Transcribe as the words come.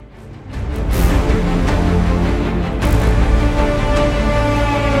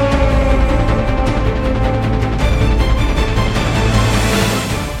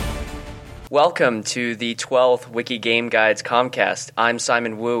welcome to the 12th Wiki Game Guides Comcast. I'm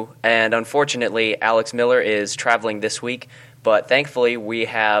Simon Wu, and unfortunately, Alex Miller is traveling this week, but thankfully we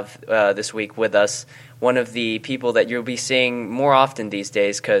have this week with us one of the people that you'll be seeing more often these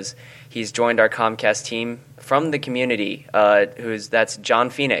days because he's joined our Comcast team from the community. That's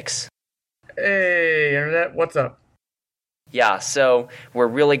John Phoenix. Hey, Internet, what's up? Yeah, so we're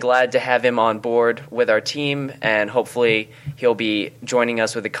really glad to have him on board with our team, and hopefully he'll be joining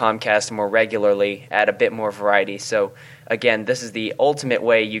us with the Comcast more regularly, add a bit more variety. So again, this is the ultimate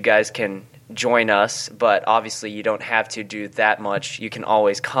way you guys can join us, but obviously you don't have to do that much. You can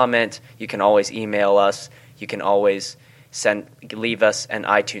always comment, you can always email us, you can always leave us an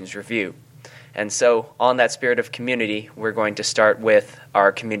iTunes review. And so, on that spirit of community, we're going to start with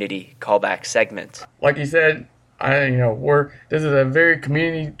our community callback segment. Like you said, this is a very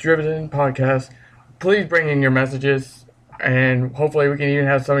community-driven podcast. Please bring in your messages, and hopefully we can even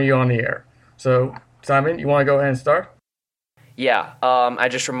have some of you on the air. So, Simon, you want to go ahead and start? Yeah, I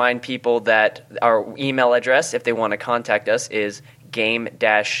just remind people that our email address, if they want to contact us, is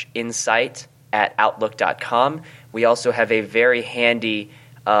game-insight@outlook.com. We also have a very handy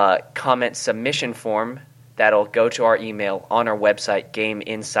comment submission form that'll go to our email on our website,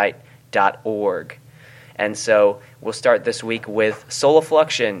 gameinsight.org. And so we'll start this week with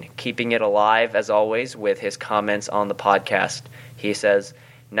Solifluxion, keeping it alive, as always, with his comments on the podcast. He says,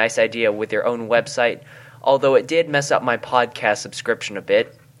 nice idea with your own website. Although it did mess up my podcast subscription a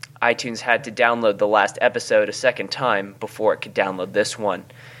bit, iTunes had to download the last episode a second time before it could download this one.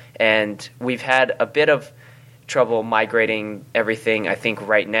 And we've had a bit of trouble migrating everything, I think,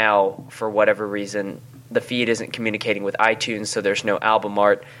 right now. For whatever reason, the feed isn't communicating with iTunes, so there's no album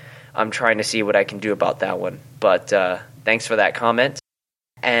art. I'm trying to see what I can do about that one. But thanks for that comment.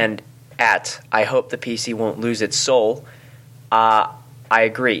 And I hope the PC won't lose its soul. I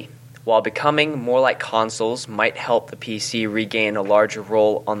agree. While becoming more like consoles might help the PC regain a larger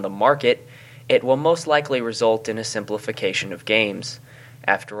role on the market, it will most likely result in a simplification of games.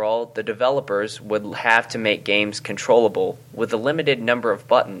 After all, the developers would have to make games controllable with a limited number of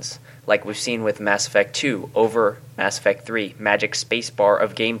buttons, like we've seen with Mass Effect 2 over Mass Effect 3, magic spacebar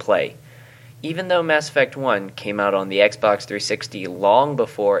of gameplay. Even though Mass Effect 1 came out on the Xbox 360 long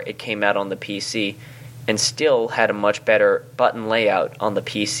before it came out on the PC, and still had a much better button layout on the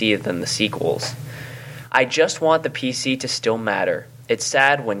PC than the sequels. I just want the PC to still matter. It's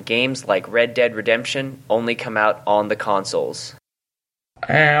sad when games like Red Dead Redemption only come out on the consoles.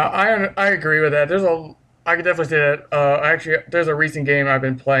 I agree with that. I could definitely say that. There's a recent game I've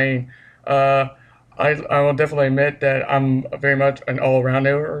been playing. I will definitely admit that I'm very much an all-around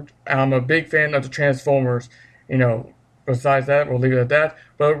nerd. I'm a big fan of the Transformers. Besides that, we'll leave it at that.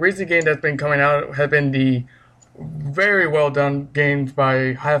 But a recent game that's been coming out has been the very well done games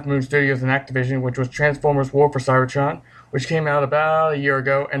by Half Moon Studios and Activision, which was Transformers War for Cybertron, which came out about a year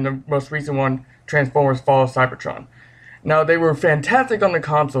ago, and the most recent one, Transformers Fall of Cybertron. Now, they were fantastic on the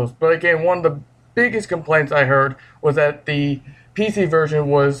consoles, but again, one of the biggest complaints I heard was that the PC version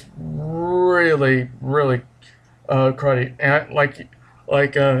was really, really cruddy. And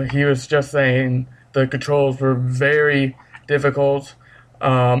he was just saying, the controls were very difficult,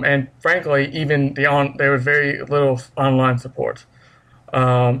 and frankly, even there was very little online support.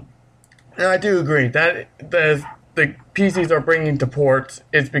 And I do agree that as the PCs are bringing to ports,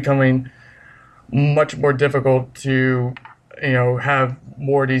 it's becoming much more difficult to, have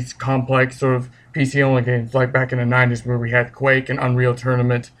more of these complex sort of PC-only games, like back in the 90s where we had Quake and Unreal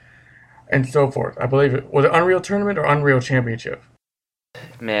Tournament and so forth. I believe was it Unreal Tournament or Unreal Championship?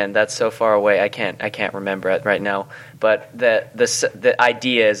 Man, that's so far away. I can't remember it right now. But the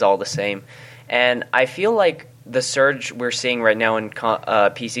idea is all the same, and I feel like the surge we're seeing right now in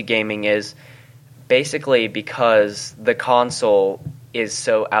PC gaming is basically because the console is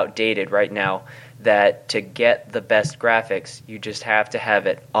so outdated right now that to get the best graphics, you just have to have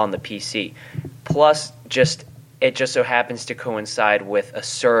it on the PC. Plus, it just so happens to coincide with a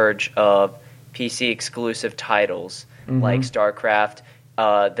surge of PC exclusive titles like StarCraft.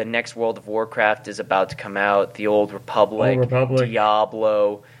 The next World of Warcraft is about to come out. The Old Republic,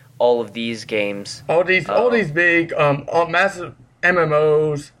 Diablo, all of these games. All these big, massive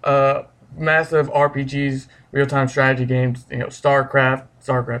MMOs, massive RPGs, real-time strategy games. StarCraft,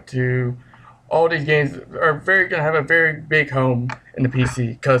 StarCraft 2. All these games are going to have a very big home in the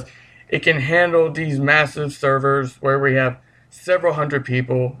PC because it can handle these massive servers where we have several hundred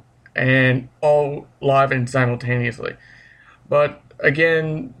people and all live and simultaneously. But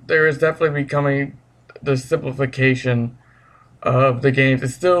again, there is definitely becoming the simplification of the games.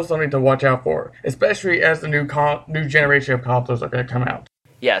 It's still something to watch out for, especially as the new generation of consoles are going to come out.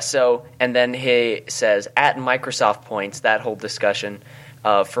 Yeah, so, and then he says, at Microsoft points, that whole discussion,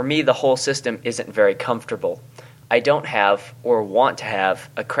 for me, the whole system isn't very comfortable. I don't have or want to have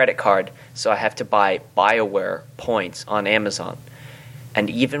a credit card, so I have to buy BioWare points on Amazon. And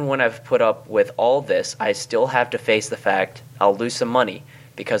even when I've put up with all this, I still have to face the fact I'll lose some money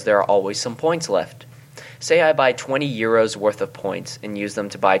because there are always some points left. Say I buy 20 euros worth of points and use them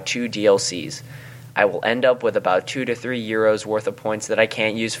to buy 2 DLCs. I will end up with about 2 to 3 euros worth of points that I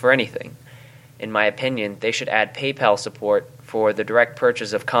can't use for anything. In my opinion, they should add PayPal support for the direct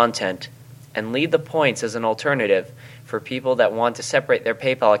purchase of content and leave the points as an alternative for people that want to separate their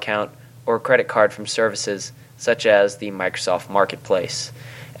PayPal account or credit card from services such as the Microsoft Marketplace.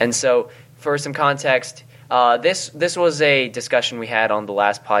 And so, for some context, this was a discussion we had on the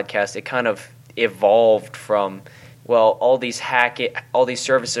last podcast. It kind of evolved from, well, all these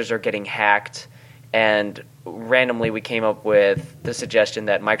services are getting hacked, and randomly we came up with the suggestion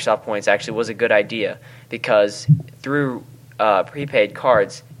that Microsoft Points actually was a good idea because through prepaid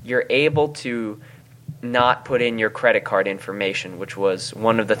cards, you're able to not put in your credit card information, which was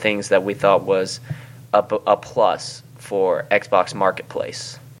one of the things that we thought was a plus for Xbox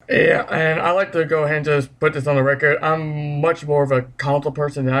Marketplace. Yeah, and I like to go ahead and just put this on the record. I'm much more of a console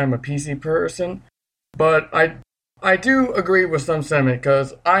person than I'm a PC person, but I do agree with some sentiment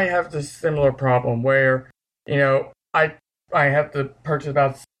because I have this similar problem where, I have to purchase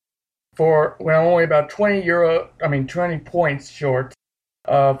when I'm only about 20 points short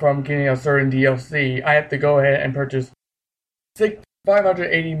from getting a certain DLC. I have to go ahead and purchase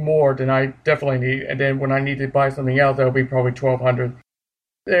 580 more than I definitely need, and then when I need to buy something else, that'll be probably 1,200.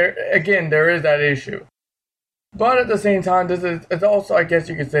 There is that issue. But at the same time, it's also, I guess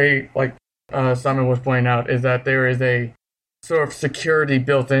you could say, like Simon was pointing out, is that there is a sort of security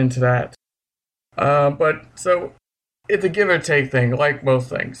built into that. But so it's a give or take thing, like most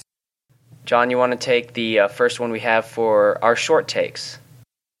things. John, you want to take the first one we have for our short takes?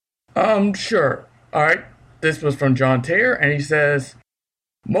 Sure. All right. This was from John Taylor, and he says,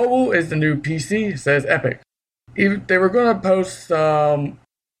 mobile is the new PC, says Epic. They were going to post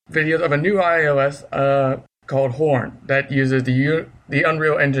videos of a new iOS called Horn that uses the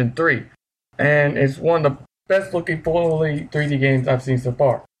Unreal Engine 3. And it's one of the best looking fully 3D games I've seen so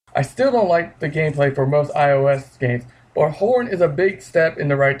far. I still don't like the gameplay for most iOS games, but Horn is a big step in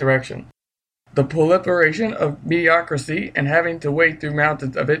the right direction. The proliferation of mediocrity and having to wade through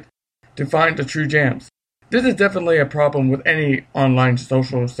mountains of it to find the true gems. This is definitely a problem with any online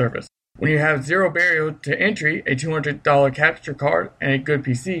social service. When you have zero barrier to entry, a $200 capture card, and a good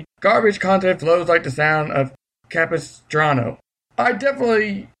PC, garbage content flows like the sound of Capistrano. I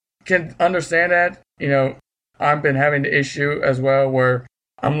definitely can understand that. I've been having the issue as well where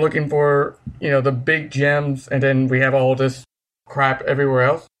I'm looking for, the big gems, and then we have all this crap everywhere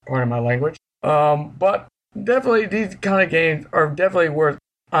else. Pardon my language. But definitely these kind of games are definitely worth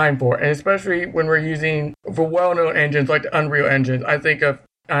eyeing for, and especially when we're using for well-known engines like the Unreal engines. I don't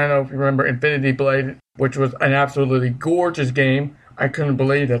know if you remember Infinity Blade, which was an absolutely gorgeous game. I couldn't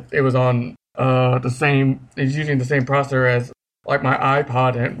believe that it was on it's using the same processor as like my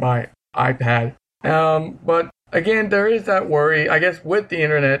iPod and my iPad. But again, there is that worry. I guess with the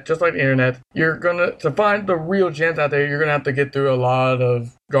internet, just like the internet, to find the real gems out there, you're gonna have to get through a lot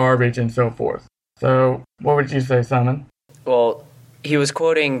of garbage and so forth. So, what would you say, Simon? Well, he was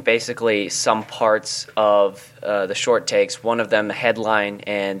quoting basically some parts of the short takes, one of them the headline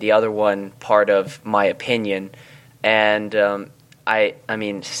and the other one part of my opinion. And I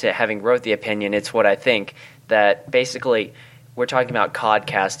mean, having wrote the opinion, it's what I think, that basically we're talking about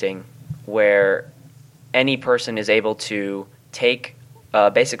codcasting, where any person is able to take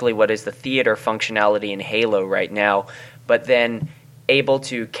basically what is the theater functionality in Halo right now, but then able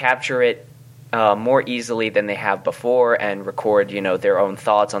to capture it more easily than they have before and record, their own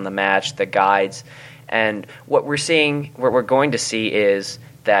thoughts on the match, the guides. And what we're going to see is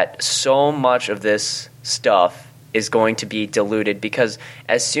that so much of this stuff is going to be diluted because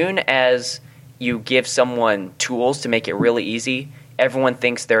as soon as you give someone tools to make it really easy, everyone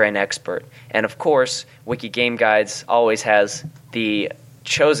thinks they're an expert. And of course, Wiki Game Guides always has the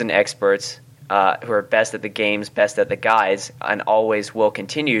chosen experts who are best at the games, best at the guides, and always will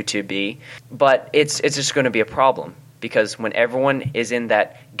continue to be. But it's just going to be a problem because when everyone is in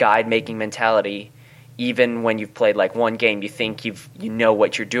that guide-making mentality, even when you've played like one game, you think you know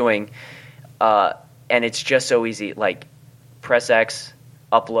what you're doing, and it's just so easy. Like press X,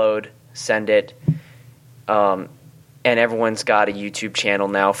 upload, send it, and everyone's got a YouTube channel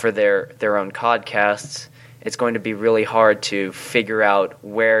now for their own podcasts. It's going to be really hard to figure out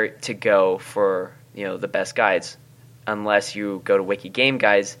where to go for the best guides. unless you go to Wiki Game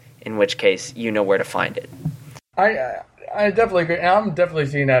Guys, in which case you know where to find it. I definitely agree, and I'm definitely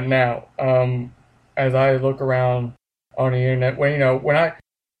seeing that now. As I look around on the internet, when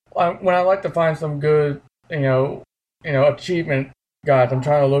I like to find some good achievement guides, I'm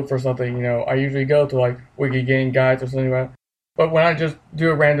trying to look for something. I usually go to like Wiki Game Guides or something like that. But when I just do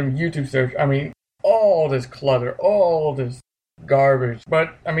a random YouTube search, I mean, all this clutter, all this garbage.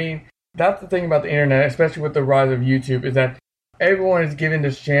 But I mean, that's the thing about the internet, especially with the rise of YouTube, is that everyone is given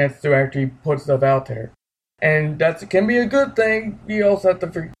this chance to actually put stuff out there. And that can be a good thing. You also have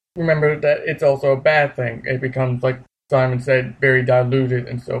to remember that it's also a bad thing. It becomes, like Simon said, very diluted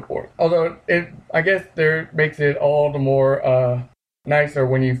and so forth. Although, I guess there makes it all the more nicer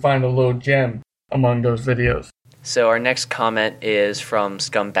when you find a little gem among those videos. So our next comment is from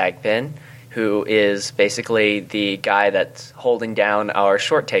Scumbag Ben, who is basically the guy that's holding down our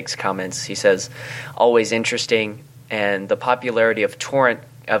short takes comments. He says, always interesting, and the popularity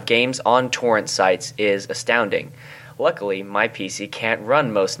of games on torrent sites is astounding. Luckily, my PC can't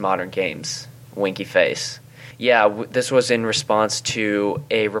run most modern games. Winky face. Yeah, this was in response to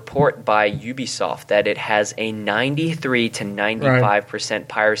a report by Ubisoft that it has a 93 to 95%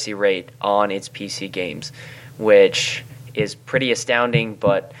 piracy rate on its PC games, which is pretty astounding,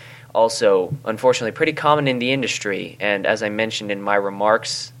 but also, unfortunately, pretty common in the industry. And as I mentioned in my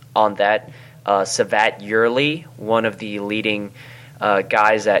remarks on that, Savat Yurli, one of the leading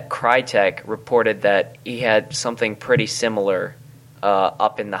guys at Crytek, reported that he had something pretty similar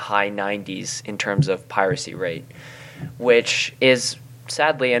up in the high 90s in terms of piracy rate, which is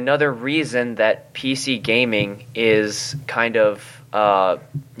sadly another reason that PC gaming is kind of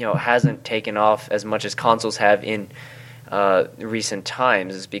hasn't taken off as much as consoles have in recent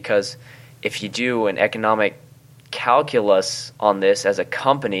times, is because if you do an economic calculus on this as a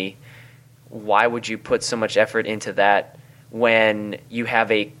company, why would you put so much effort into that when you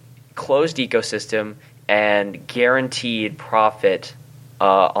have a closed ecosystem and guaranteed profit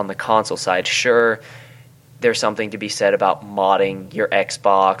on the console side? Sure, there's something to be said about modding your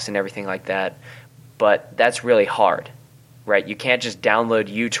Xbox and everything like that, but that's really hard, right? You can't just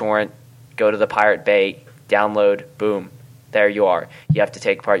download uTorrent, go to the Pirate Bay, download, boom, there you are. You have to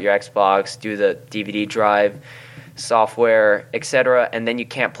take apart your Xbox, do the DVD drive, software, etc., and then you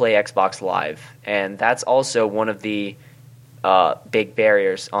can't play Xbox Live. And that's also one of the big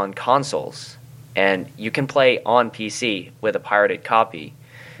barriers on consoles. And you can play on PC with a pirated copy.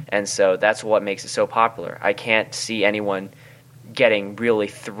 And so that's what makes it so popular. I can't see anyone getting really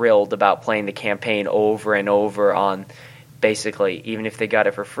thrilled about playing the campaign over and over on, basically, even if they got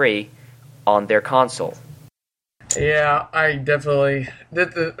it for free, on their console. Yeah, I definitely...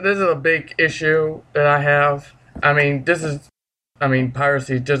 This is a big issue that I have. I mean,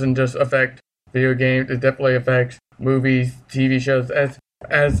 piracy doesn't just affect video games. It definitely affects movies, TV shows.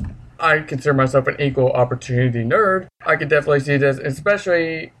 As I consider myself an equal opportunity nerd, I could definitely see this,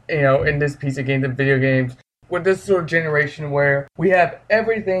 especially, in this piece of games and video games, with this sort of generation where we have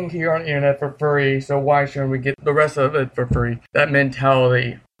everything here on the internet for free, so why shouldn't we get the rest of it for free? That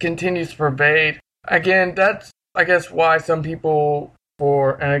mentality continues to pervade. Again, that's, I guess, why some people,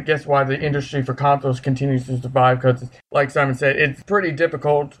 and I guess why the industry for consoles continues to survive, because, like Simon said, it's pretty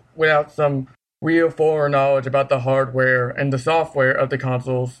difficult without some real foreknowledge about the hardware and the software of the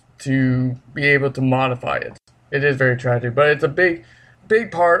consoles to be able to modify it. It is very tragic, but it's a big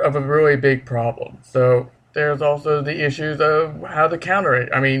part of a really big problem. So there's also the issues of how to counter it.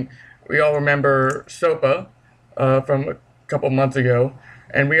 I mean, we all remember SOPA from a couple months ago,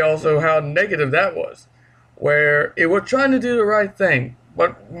 and we also how negative that was, where it was trying to do the right thing,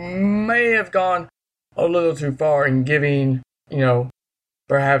 but may have gone a little too far in giving,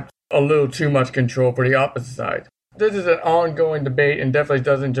 perhaps a little too much control for the opposite side. This is an ongoing debate and definitely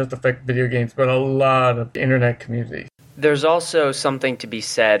doesn't just affect video games, but a lot of the internet communities. There's also something to be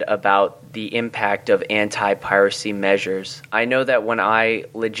said about the impact of anti-piracy measures. I know that when I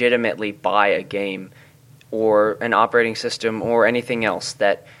legitimately buy a game or an operating system or anything else,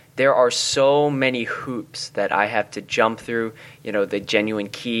 that there are so many hoops that I have to jump through, the genuine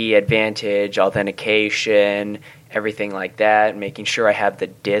key advantage, authentication, everything like that, making sure I have the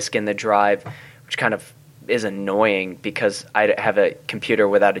disk in the drive, which kind of is annoying because I have a computer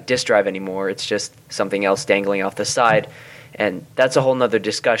without a disk drive anymore. It's just something else dangling off the side. And that's a whole nother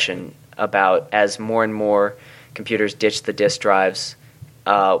discussion about, as more and more computers ditch the disk drives,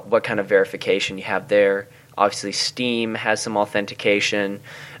 what kind of verification you have there. Obviously, Steam has some authentication.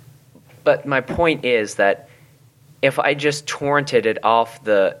 But my point is that if I just torrented it off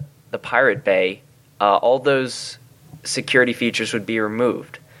the Pirate Bay, all those security features would be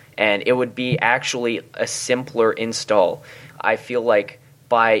removed. and it would be actually a simpler install. I feel like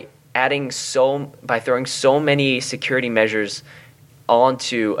by throwing so many security measures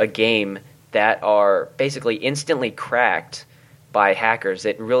onto a game that are basically instantly cracked by hackers,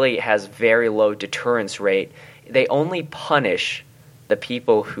 it really has very low deterrence rate. They only punish the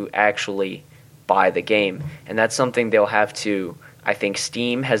people who actually buy the game, and that's something they'll have to. I think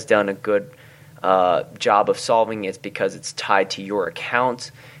Steam has done a good job of solving it because it's tied to your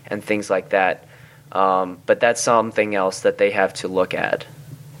account and things like that. But that's something else that they have to look at.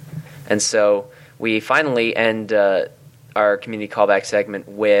 And so we finally end our community callback segment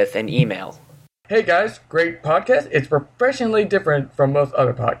with an email. Hey guys, great podcast. It's refreshingly different from most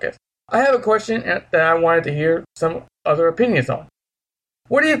other podcasts. I have a question that I wanted to hear some other opinions on.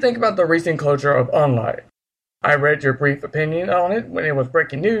 What do you think about the recent closure of OnLive? I read your brief opinion on it when it was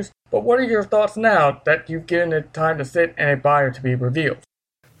breaking news, but what are your thoughts now that you've given it time to sit and a buyer to be revealed?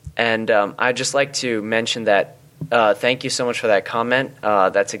 And I'd just like to mention that thank you so much for that comment.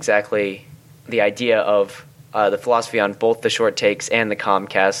 That's exactly the idea of the philosophy on both the short takes and the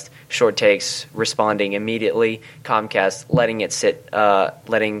Comcast. Short takes responding immediately, Comcast letting it sit,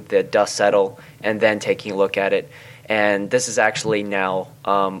 letting the dust settle, and then taking a look at it. And this is actually now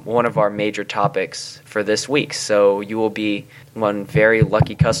one of our major topics for this week, so you will be one very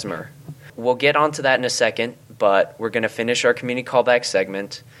lucky customer. We'll get onto that in a second, but we're going to finish our community callback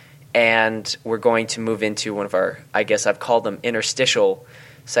segment, and we're going to move into one of our, I guess I've called them interstitial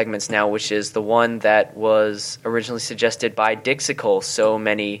segments now, which is the one that was originally suggested by Dixicle so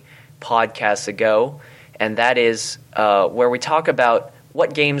many podcasts ago, and that is where we talk about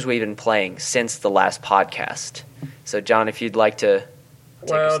what games we've been playing since the last podcast. So, John, if you'd like to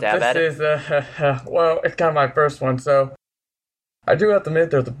take a stab at it. Well, it's kind of my first one, so I do have to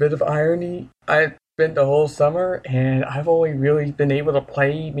admit there's a bit of irony. I've spent the whole summer, and I've only really been able to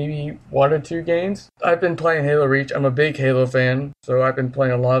play maybe 1 or 2 games. I've been playing Halo Reach. I'm a big Halo fan, so I've been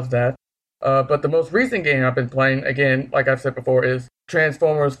playing a lot of that. But the most recent game I've been playing, again, like I've said before, is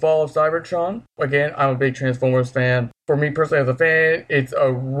Transformers Fall of Cybertron. Again, I'm a big Transformers fan. For me personally as a fan, it's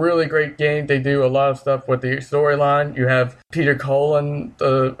a really great game. They do a lot of stuff with the storyline. You have Peter Cullen,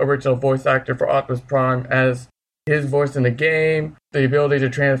 the original voice actor for Optimus Prime, as his voice in the game, the ability to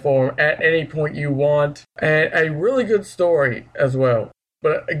transform at any point you want, and a really good story as well.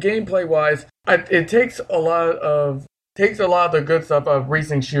 But gameplay-wise, it takes a lot of the good stuff of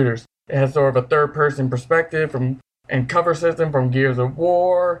recent shooters. It has sort of a third-person perspective and cover system from Gears of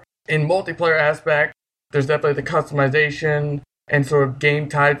War. In multiplayer aspect, there's definitely the customization and sort of game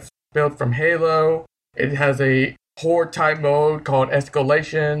types built from Halo. It has a horde-type mode called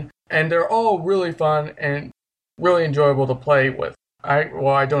Escalation, and they're all really fun and really enjoyable to play with.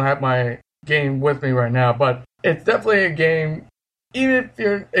 I don't have my game with me right now, but it's definitely a game. Even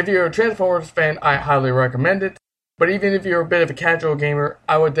if you're a Transformers fan, I highly recommend it. But even if you're a bit of a casual gamer,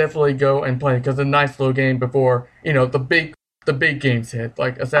 I would definitely go and play it because it's a nice little game before the big games hit,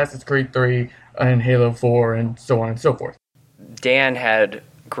 like Assassin's Creed 3 and Halo 4 and so on and so forth. Dan had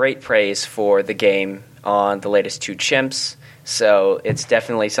great praise for the game on the latest 2 Chimps, so it's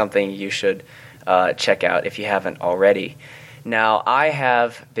definitely something you should check out if you haven't already. Now, I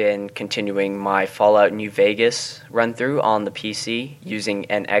have been continuing my Fallout New Vegas run-through on the PC using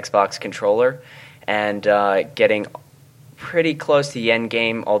an Xbox controller and getting pretty close to the end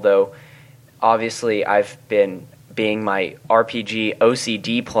game, although obviously I've been being my RPG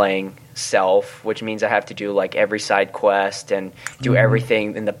OCD playing self, which means I have to do like every side quest and do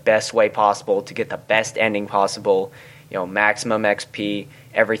everything in the best way possible to get the best ending possible, maximum XP,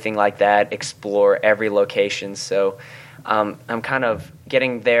 everything like that, explore every location. So I'm kind of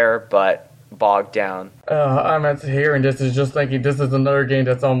getting there, but bogged down. I'm at hearing this is just thinking this is another game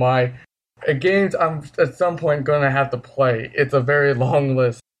that's on my games I'm at some point going to have to play. It's a very long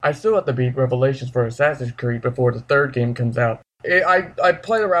list. I still have to beat Revelations for Assassin's Creed before the 3rd game comes out. I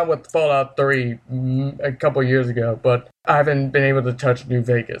played around with Fallout 3 a couple years ago, but I haven't been able to touch New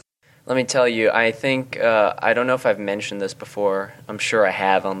Vegas. Let me tell you, I think, I don't know if I've mentioned this before. I'm sure I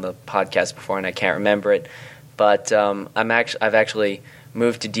have on the podcast before and I can't remember it. But I've actually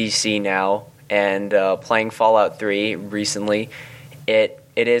moved to DC now and playing Fallout 3 recently. It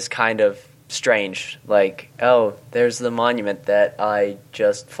is kind of strange. Like, oh, there's the monument that I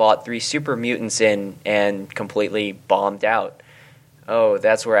just fought 3 super mutants in and completely bombed out. Oh,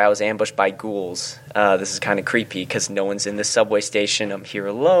 that's where I was ambushed by ghouls. This is kind of creepy because no one's in the subway station. I'm here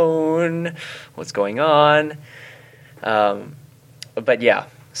alone. What's going on? But yeah,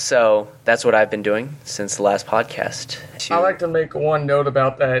 so that's what I've been doing since the last podcast. I like to make one note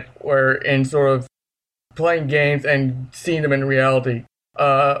about that, where in sort of playing games and seeing them in reality.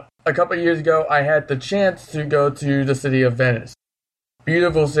 A couple of years ago, I had the chance to go to the city of Venice.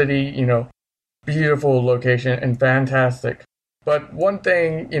 Beautiful city, beautiful location and fantastic. But one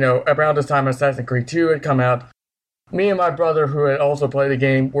thing, around this time Assassin's Creed 2 had come out, me and my brother, who had also played the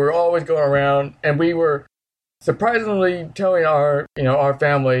game, were always going around, and we were surprisingly telling our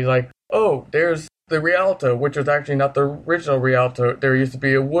family, like, oh, there's the Rialto, which was actually not the original Rialto. There used to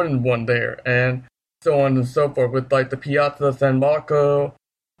be a wooden one there, and so on and so forth, with like the Piazza San Marco.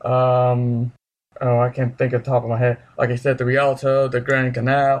 I can't think of the top of my head. Like I said, the Rialto, the Grand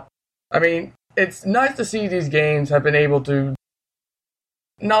Canal. I mean, it's nice to see these games have been able to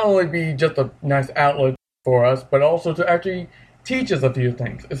not only be just a nice outlet for us, but also to actually teach us a few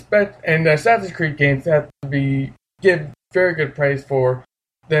things. And the Assassin's Creed games have to give very good praise for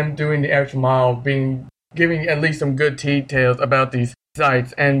them doing the extra mile, giving at least some good details about these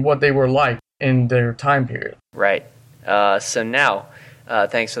sites and what they were like in their time period. Right. So now,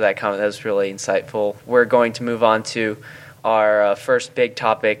 thanks for that comment. That was really insightful. We're going to move on to our first big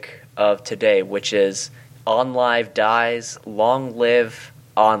topic of today, which is OnLive dies, long live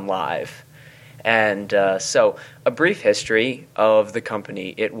OnLive. And so a brief history of the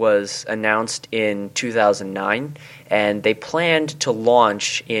company. It was announced in 2009, and they planned to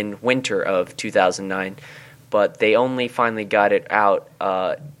launch in winter of 2009, but they only finally got it out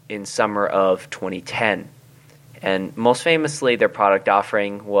in summer of 2010. And most famously, their product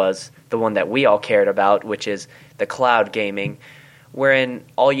offering was the one that we all cared about, which is the cloud gaming, wherein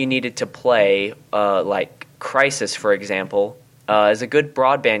all you needed to play, like Crysis, for example, is a good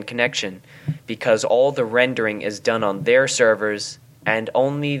broadband connection, because all the rendering is done on their servers, and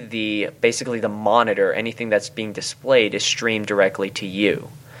only basically the monitor, anything that's being displayed, is streamed directly to you.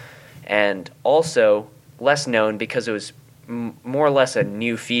 And also, less known because it was more or less a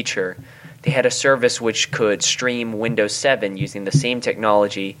new feature, they had a service which could stream Windows 7 using the same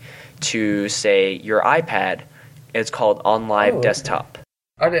technology to, say, your iPad. It's called OnLive Desktop.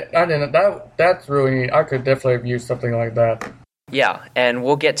 I didn't. That's really neat. I could definitely have used something like that. Yeah, and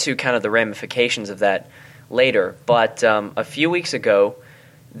we'll get to kind of the ramifications of that later. But a few weeks ago,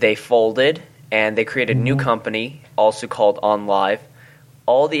 they folded, and they created a new company, also called OnLive.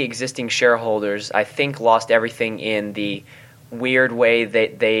 All the existing shareholders, I think, lost everything in the weird way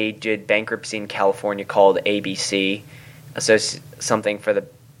that they did bankruptcy in California called ABC, so something for the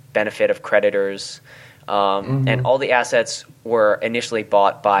benefit of creditors. And all the assets were initially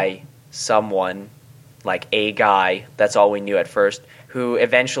bought by someone, like a guy, that's all we knew at first, who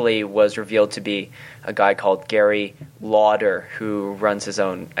eventually was revealed to be a guy called Gary Lauder, who runs his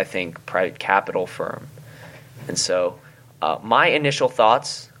own, I think, private capital firm. And so my initial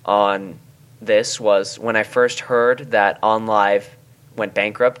thoughts on this was when I first heard that OnLive went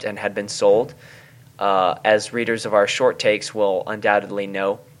bankrupt and had been sold, as readers of our short takes will undoubtedly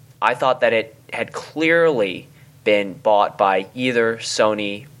know, I thought that it had clearly been bought by either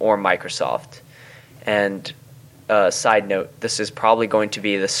Sony or Microsoft. And side note, this is probably going to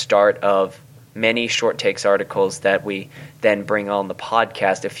be the start of many short takes articles that we then bring on the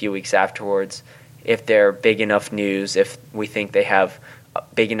podcast a few weeks afterwards, if they're big enough news, if we think they have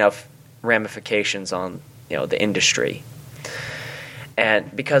big enough ramifications on the industry.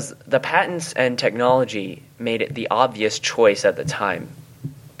 And because the patents and technology made it the obvious choice at the time,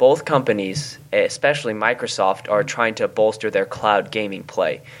 both companies, especially Microsoft, are trying to bolster their cloud gaming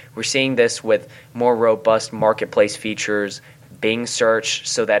play. We're seeing this with more robust marketplace features, Bing search,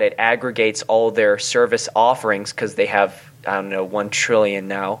 so that it aggregates all their service offerings, because they have, 1 trillion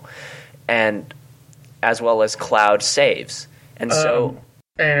now, and as well as cloud saves. And so...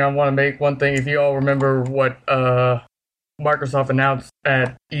 And I want to make one thing. If you all remember what Microsoft announced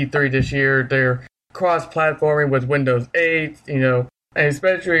at E3 this year, they're cross-platforming with Windows 8, and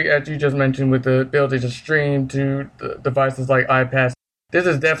especially, as you just mentioned, with the ability to stream to the devices like iPads. This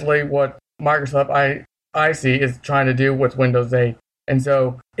is definitely what Microsoft, I see, is trying to do with Windows 8. And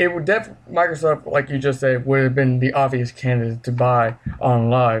so it would Microsoft, like you just said, would have been the obvious candidate to buy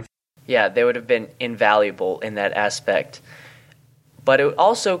OnLive. Yeah, they would have been invaluable in that aspect. But it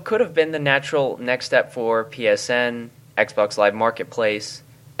also could have been the natural next step for PSN, Xbox Live Marketplace,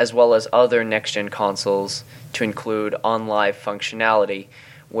 as well as other next-gen consoles to include OnLive functionality,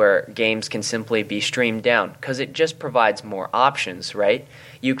 where games can simply be streamed down, because it just provides more options, right?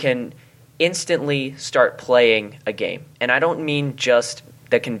 You can instantly start playing a game. And I don't mean just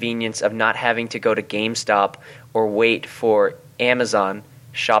the convenience of not having to go to GameStop or wait for Amazon,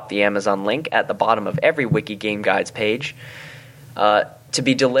 shop the Amazon link at the bottom of every Wiki Game Guides page, to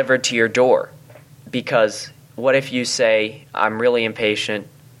be delivered to your door. Because what if you say, I'm really impatient,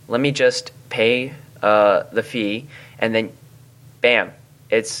 let me just pay the fee, and then, bam,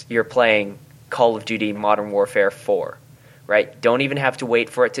 you're playing Call of Duty Modern Warfare 4, right? Don't even have to wait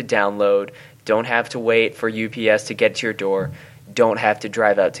for it to download. Don't have to wait for UPS to get to your door. Don't have to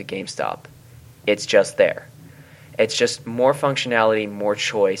drive out to GameStop. It's just there. It's just more functionality, more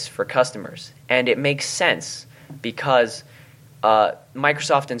choice for customers. And it makes sense because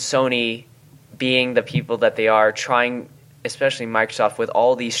Microsoft and Sony, being the people that they are, trying, especially Microsoft, with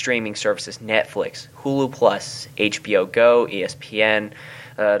all these streaming services, Netflix, Hulu Plus, HBO Go, ESPN,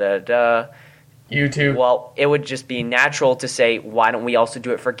 YouTube. Well, it would just be natural to say, why don't we also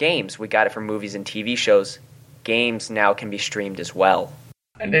do it for games? We got it for movies and TV shows. Games now can be streamed as well.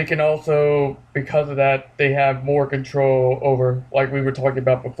 And they can also, because of that, they have more control over, like we were talking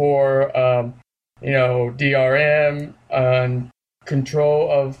about before, DRM and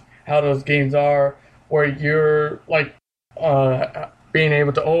control of how those games are, where you're like being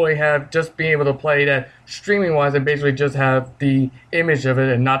able to only being able to play that streaming wise and basically just have the image of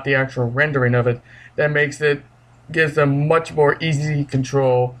it and not the actual rendering of it. That gives them much more easy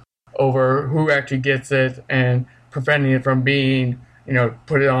control over who actually gets it and preventing it from being,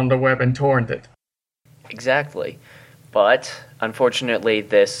 put it on the web and torrent it. Exactly. But unfortunately,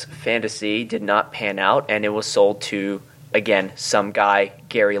 this fantasy did not pan out, and it was sold to, again, some guy,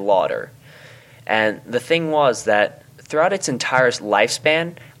 Gary Lauder. And the thing was that throughout its entire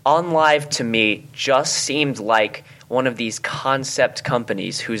lifespan, OnLive to me just seemed like one of these concept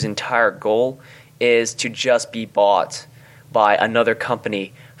companies whose entire goal is to just be bought by another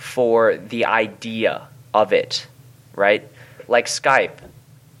company for the idea of it, right? Like Skype.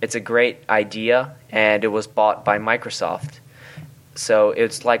 It's a great idea, and it was bought by Microsoft. So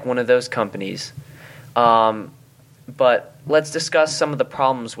it's like one of those companies. But let's discuss some of the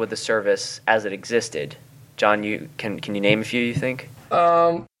problems with the service as it existed. John, can you name a few, you think?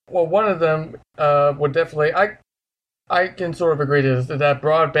 Well, one of them would definitely... I can sort of agree to this, that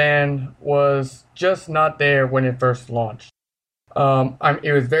broadband was just not there when it first launched.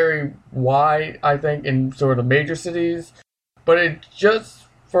 It was very wide, I think, in sort of major cities, but it just,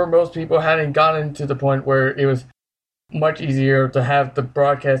 for most people, hadn't gotten to the point where it was much easier to have the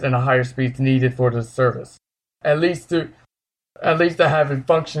broadcast and the higher speeds needed for the service. At least to have it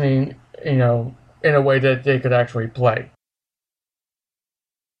functioning, in a way that they could actually play.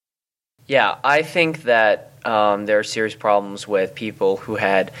 Yeah, I think that there are serious problems with people who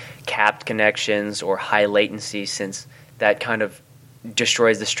had capped connections or high latency, since that kind of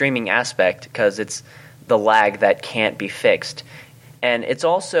destroys the streaming aspect because it's the lag that can't be fixed. And it's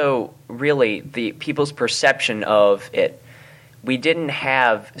also really the people's perception of it. We didn't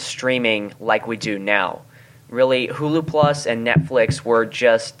have streaming like we do now. Really, Hulu Plus and Netflix were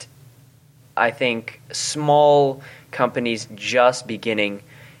just, I think, small companies just beginning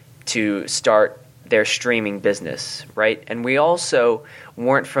to start their streaming business, right? And we also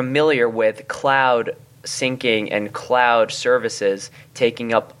weren't familiar with cloud syncing and cloud services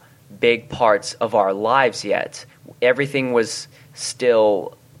taking up big parts of our lives yet. Everything was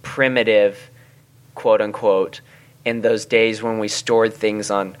still primitive, quote unquote, in those days when we stored things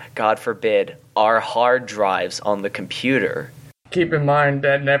on, God forbid, our hard drives on the computer. Keep in mind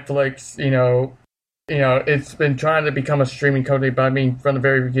that Netflix, it's been trying to become a streaming company, but I mean, from the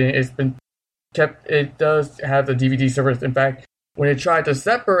very beginning, it does have the DVD service. In fact, when it tried to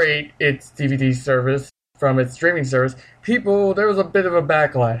separate its DVD service from its streaming service, there was a bit of a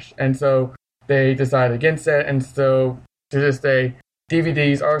backlash, and so they decided against it, and so to this day,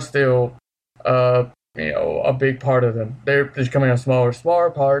 DVDs are still, a big part of them. They're becoming a smaller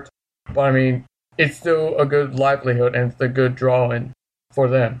part, but I mean, it's still a good livelihood, and it's a good drawing for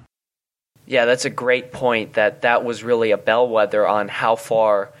them. Yeah, that's a great point, that was really a bellwether on how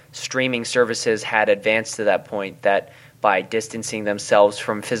far streaming services had advanced to that point, that by distancing themselves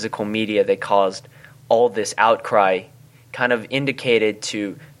from physical media, they caused all this outcry, kind of indicated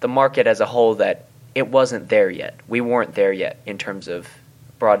to the market as a whole that it wasn't there yet. We weren't there yet in terms of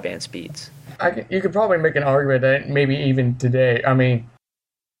broadband speeds. You could probably make an argument that maybe even today, I mean,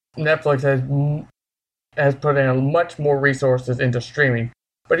 Netflix has put in much more resources into streaming.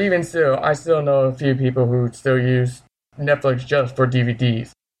 But even still, I still know a few people who still use Netflix just for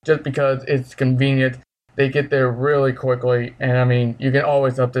DVDs, just because it's convenient. They get there really quickly, and I mean, you can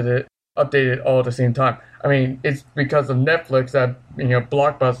always update it all at the same time. I mean, it's because of Netflix that,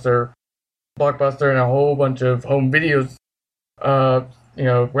 Blockbuster and a whole bunch of home videos,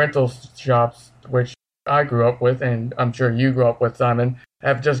 rental shops, which I grew up with, and I'm sure you grew up with, Simon,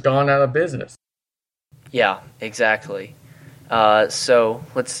 have just gone out of business. Yeah, exactly. So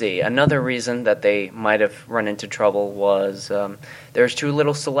let's see. Another reason that they might have run into trouble was there's too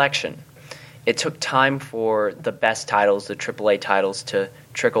little selection. It took time for the best titles, the AAA titles, to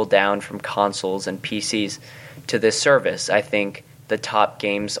trickle down from consoles and PCs to this service. I think the top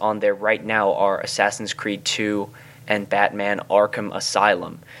games on there right now are Assassin's Creed 2 and Batman Arkham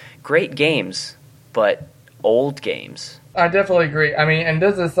Asylum. Great games, but old games. I definitely agree. I mean, and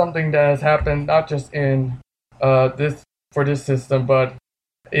this is something that has happened not just in this system, but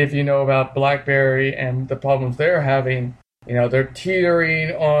if you know about BlackBerry and the problems they're having, they're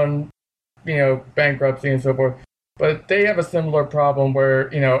teetering on, bankruptcy and so forth. But they have a similar problem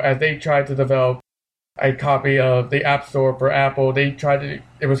where, as they tried to develop a copy of the App Store for Apple,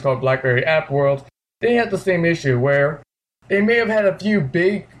 it was called BlackBerry App World. They had the same issue where they may have had a few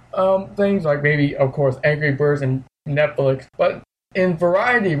big things, like maybe, of course, Angry Birds and Netflix, but in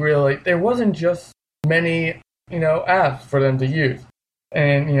variety, really, there wasn't just many, apps for them to use.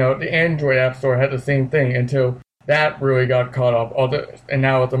 And, the Android App Store had the same thing until that really got caught up, and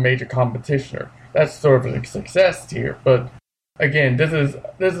now it's a major competitioner. That's sort of a success here, but again, this is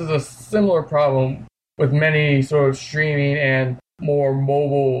a similar problem with many sort of streaming and more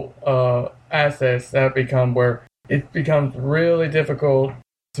mobile assets that become where it becomes really difficult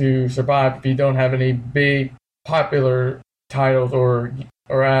to survive if you don't have any big popular titles or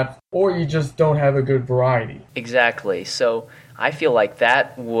apps, or you just don't have a good variety. Exactly. So I feel like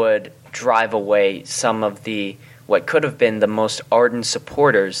that would drive away some of what could have been the most ardent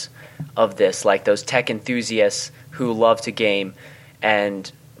supporters of this, like those tech enthusiasts who love to game.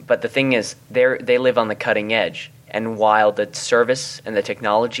 But the thing is, they live on the cutting edge. And while the service and the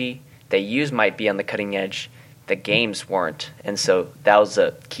technology they use might be on the cutting edge, the games weren't. And so that was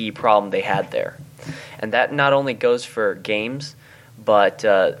a key problem they had there. And that not only goes for games, but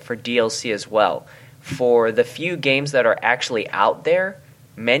for DLC as well. For the few games that are actually out there,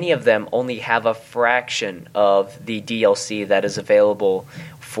 many of them only have a fraction of the DLC that is available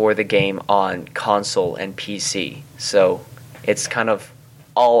for the game on console and PC. So it's kind of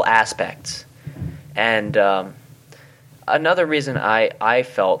all aspects. And another reason I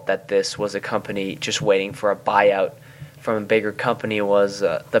felt that this was a company just waiting for a buyout from a bigger company was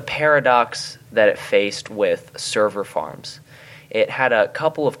the paradox that it faced with server farms. It had a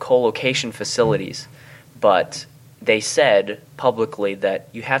couple of co-location facilities, but they said publicly that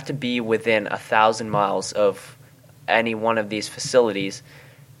you have to be within 1,000 miles of any one of these facilities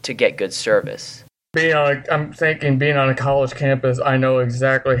to get good service. I'm thinking being on a college campus, I know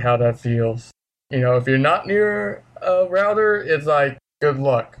exactly how that feels. If you're not near a router, it's like, good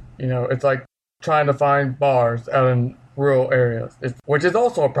luck. It's like trying to find bars out in rural areas, which is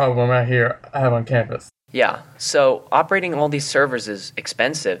also a problem I have on campus. Yeah, so operating all these servers is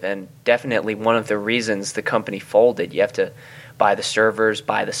expensive and definitely one of the reasons the company folded. You have to buy the servers,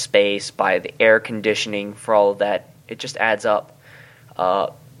 buy the space, buy the air conditioning for all of that. It just adds up.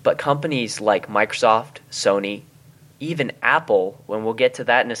 But companies like Microsoft, Sony, even Apple, when we'll get to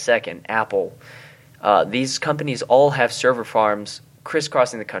that in a second, Apple, these companies all have server farms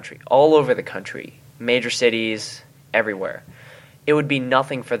crisscrossing the country, all over the country, major cities, everywhere. It would be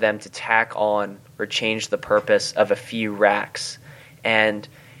nothing for them to tack on or change the purpose of a few racks. And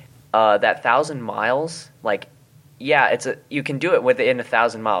that 1,000 miles, you can do it within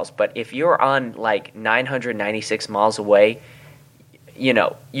 1,000 miles. But if you're on 996 miles away,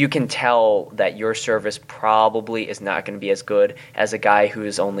 you can tell that your service probably is not going to be as good as a guy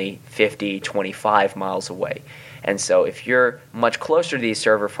who's only 50, 25 miles away. And so if you're much closer to these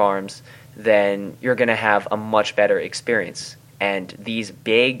server farms, then you're going to have a much better experience. And these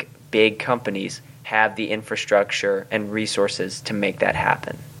big companies have the infrastructure and resources to make that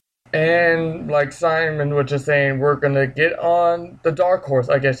happen. And like Simon was just saying, we're going to get on the dark horse,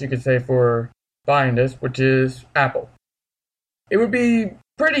 I guess you could say, for buying this, which is Apple. It would be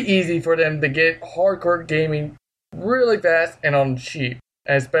pretty easy for them to get hardcore gaming really fast and on cheap,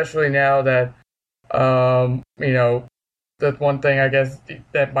 especially now that, that's one thing I guess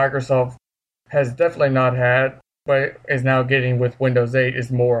that Microsoft has definitely not had, but is now getting with Windows 8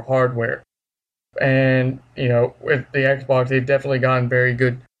 is more hardware. And, with the Xbox, they've definitely gotten very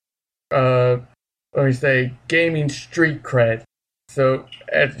good, gaming street cred, so,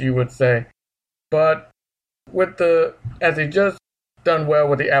 as you would say. But as they just done well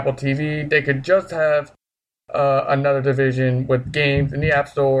with the Apple TV, they could just have another division with games in the App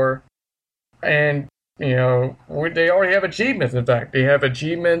Store. And, they already have achievements, in fact. They have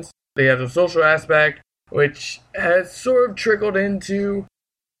achievements, they have the social aspect, which has sort of trickled into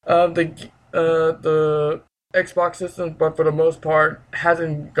the Xbox system, but for the most part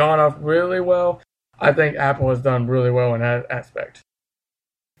hasn't gone off really well. I think Apple has done really well in that aspect.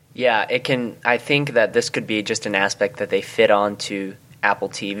 Yeah, I think that this could be just an aspect that they fit onto Apple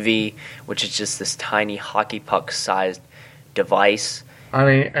TV, which is just this tiny hockey puck-sized device. I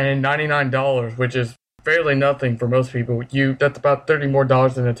mean, and $99, which is fairly nothing for most people. That's about $30 more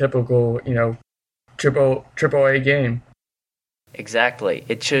than a typical, triple A game. Exactly.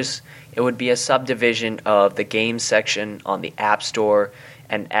 It would be a subdivision of the games section on the App Store,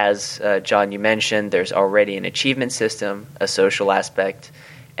 and as John, you mentioned, there's already an achievement system, a social aspect,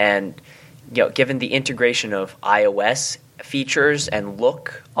 and given the integration of iOS features and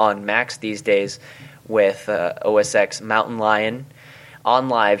look on Macs these days with OS X Mountain Lion,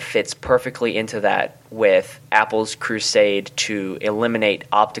 OnLive fits perfectly into that with Apple's crusade to eliminate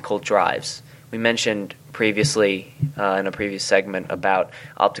optical drives. We mentioned previously in a previous segment about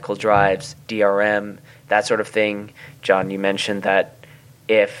optical drives, DRM, that sort of thing. John, you mentioned that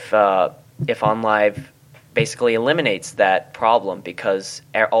if OnLive basically eliminates that problem because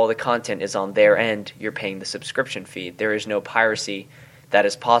all the content is on their end, you're paying the subscription fee. There is no piracy that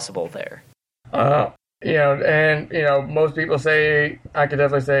is possible there. Most people say, I could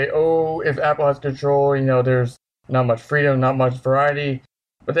definitely say, oh, if Apple has control, there's not much freedom, not much variety.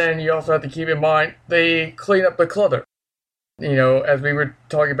 But then you also have to keep in mind, they clean up the clutter. As we were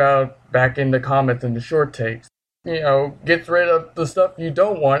talking about back in the comments and the short takes, gets rid of the stuff you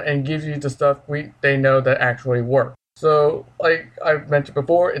don't want and gives you the stuff they know that actually works. So, like I've mentioned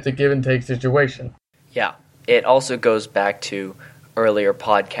before, it's a give and take situation. Yeah, it also goes back to earlier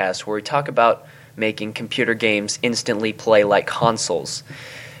podcasts where we talk about making computer games instantly play like consoles.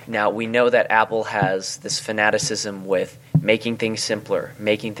 Now, we know that Apple has this fanaticism with making things simpler,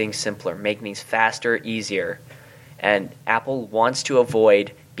 making things faster, easier. And Apple wants to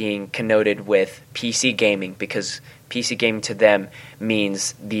avoid being connoted with PC gaming because PC gaming to them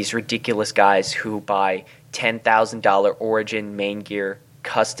means these ridiculous guys who buy $10,000 Origin main gear,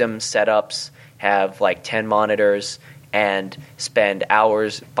 custom setups, have like 10 monitors, and spend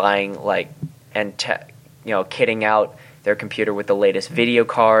hours buying kitting out their computer with the latest video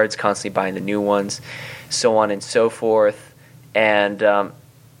cards, constantly buying the new ones, so on and so forth. And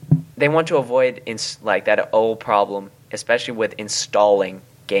they want to avoid that old problem, especially with installing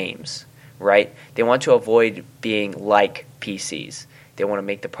games, right? They want to avoid being like PCs. They want to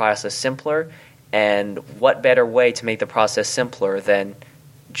make the process simpler, and what better way to make the process simpler than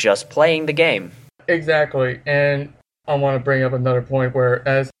just playing the game? Exactly, and I want to bring up another point where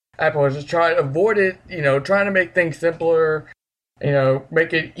as Apple is just trying to avoid it, trying to make things simpler,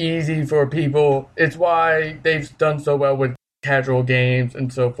 make it easy for people. It's why they've done so well with casual games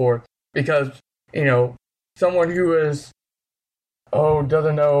and so forth. Because, someone who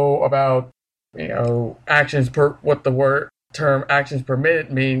doesn't know about, what the term actions per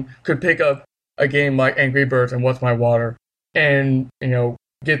minute mean, could pick up a game like Angry Birds and What's My Water and,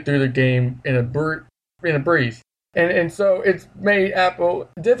 get through the game in a breeze. And so it's made Apple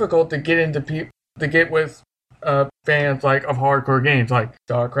difficult to get with fans of hardcore games like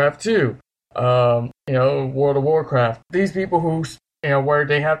StarCraft 2, World of Warcraft. These people who where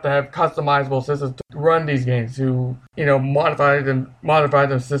they have to have customizable systems to run these games, who modify them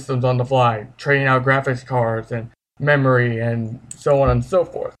systems on the fly, trading out graphics cards and memory and so on and so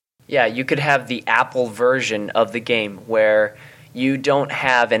forth. Yeah, you could have the Apple version of the game where you don't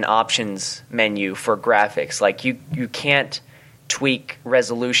have an options menu for graphics. Like you can't tweak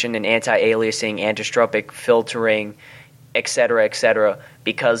resolution and anti-aliasing, anisotropic filtering, etc.,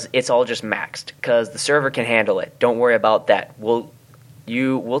 because it's all just maxed, because the server can handle it. Don't worry about that. We'll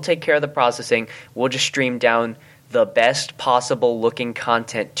take care of the processing. We'll just stream down the best possible looking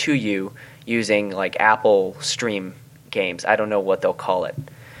content to you using Apple Stream games. I don't know what they'll call it.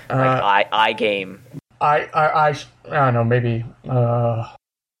 iGame. I don't know, maybe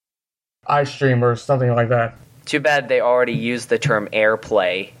iStream or something like that. Too bad they already used the term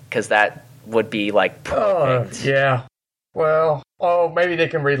AirPlay, because that would be perfect. Yeah. Well, maybe they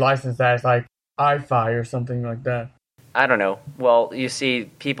can relicense that as iFi or something like that. I don't know. Well, you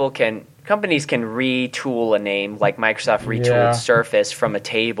see, companies can retool a name, like Microsoft retooled Surface from a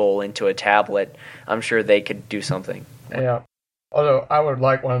table into a tablet. I'm sure they could do something. Yeah. Although I would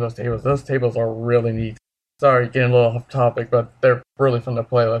like one of those tables. Those tables are really neat. Sorry, getting a little off topic, but they're really fun to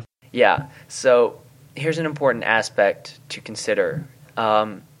play with. Yeah. So here's an important aspect to consider.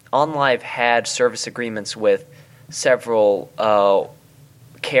 OnLive had service agreements with several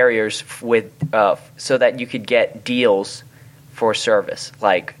carriers so that you could get deals for service,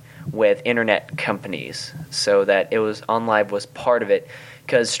 like with internet companies, so that OnLive was part of it.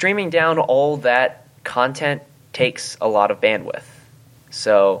 Because streaming down all that content takes a lot of bandwidth.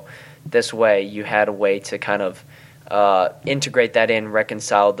 So this way you had a way to kind of integrate that in,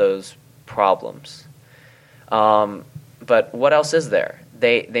 reconcile those problems. But what else is there?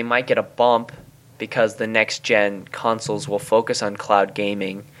 They might get a bump because the next gen consoles will focus on cloud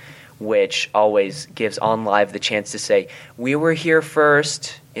gaming, which always gives OnLive the chance to say, we were here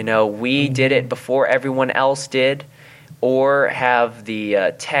first, we did it before everyone else did, or have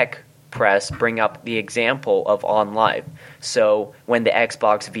the tech press bring up the example of OnLive. So when the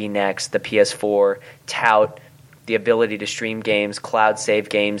Xbox V Next, the PS4 tout the ability to stream games, cloud save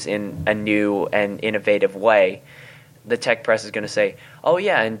games in a new and innovative way, the tech press is going to say, oh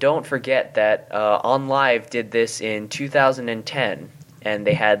yeah, and don't forget that OnLive did this in 2010, and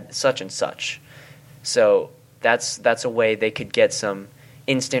they had such and such. So that's a way they could get some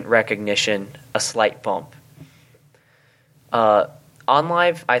instant recognition, a slight bump.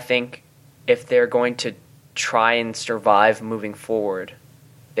 OnLive, I think, if they're going to try and survive moving forward,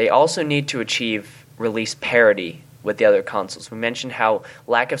 they also need to achieve release parity with the other consoles. We mentioned how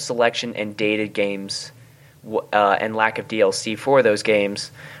lack of selection and dated games and lack of DLC for those games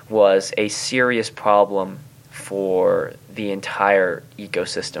was a serious problem for the entire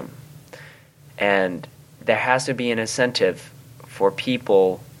ecosystem. And there has to be an incentive for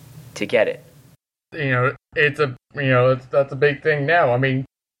people to get it. That's a big thing now. I mean,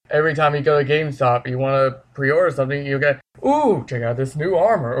 every time you go to GameStop, you want to pre-order something, you get, ooh, check out this new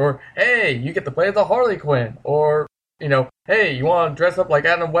armor, or hey, you get to play as a Harley Quinn, or hey, you want to dress up like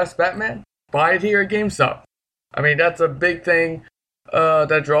Adam West Batman? Buy it here at GameStop. I mean, that's a big thing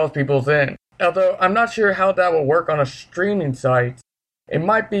that draws people in. Although I'm not sure how that will work on a streaming site. They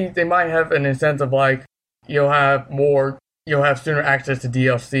might have an incentive like you'll have sooner access to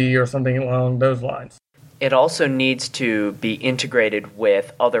DLC or something along those lines. It also needs to be integrated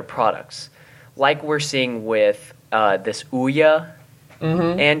with other products, like we're seeing with this Ouya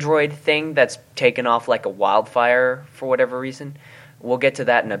Android thing that's taken off like a wildfire for whatever reason. We'll get to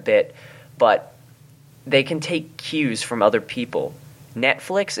that in a bit, but they can take cues from other people.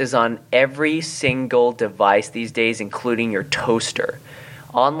 Netflix is on every single device these days, including your toaster.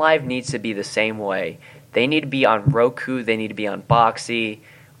 OnLive needs to be the same way. They need to be on Roku, they need to be on Boxee,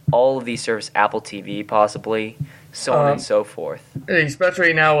 all of these services, Apple TV possibly, so on and so forth.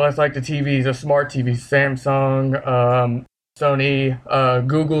 Especially now with like the TVs, the smart TVs, Samsung, Sony,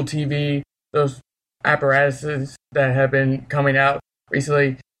 Google TV, those apparatuses that have been coming out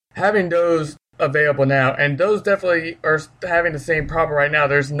recently, having those available now, and those definitely are having the same problem right now.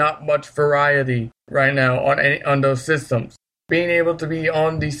 There's not much variety right now on those systems. Being able to be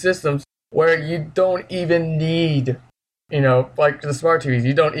on these systems where you don't even need, like the smart TVs,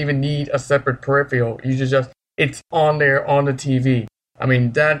 you don't even need a separate peripheral. You just it's on there on the TV. I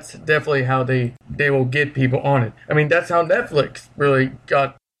mean, that's definitely how they will get people on it. I mean, that's how Netflix really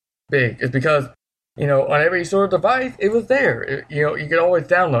got big. It's because, on every sort of device, it was there. You could always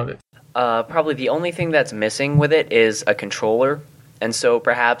download it. Probably the only thing that's missing with it is a controller, and so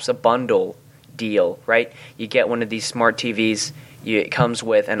perhaps a bundle deal, right? You get one of these smart TVs, it comes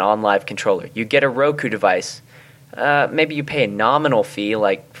with an OnLive controller. You get a Roku device, maybe you pay a nominal fee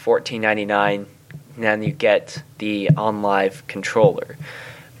like $14.99, and then you get the OnLive controller.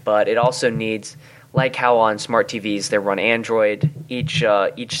 But it also needs, like how on smart TVs they run Android, each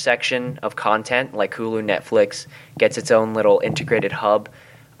section of content, like Hulu, Netflix, gets its own little integrated hub.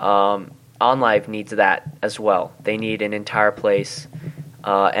 OnLive needs that as well. They need an entire place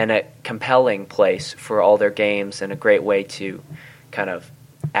and a compelling place for all their games and a great way to kind of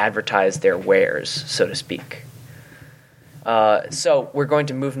advertise their wares, so to speak. So we're going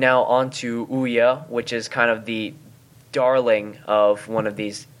to move now on to Ouya, which is kind of the darling of one of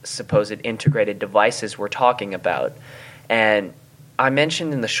these supposed integrated devices we're talking about. And I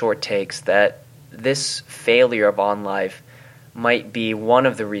mentioned in the short takes that this failure of OnLive might be one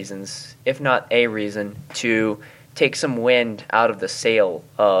of the reasons, if not a reason, to take some wind out of the sail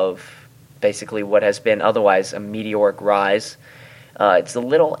of basically what has been otherwise a meteoric rise. It's the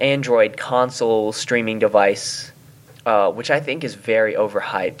little Android console streaming device, which I think is very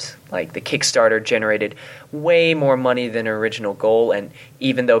overhyped. Like, the Kickstarter generated way more money than original goal, and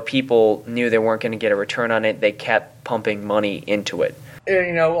even though people knew they weren't going to get a return on it, they kept pumping money into it.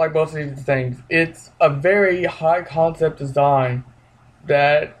 Like most of these things, it's a very high concept design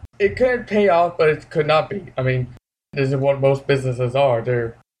that it could pay off, but it could not be. I mean, this is what most businesses are.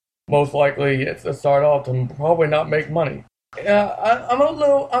 They're most likely it's a start off to probably not make money. I'm a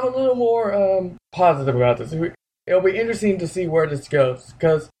little more positive about this. It'll be interesting to see where this goes,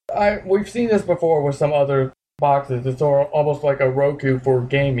 because we've seen this before with some other boxes. It's almost like a Roku for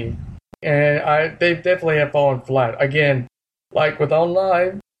gaming, and they definitely have fallen flat. Again, like with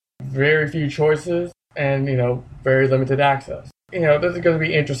OnLive, very few choices and very limited access. This is going to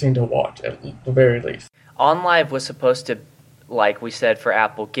be interesting to watch at the very least. OnLive was supposed to, like we said for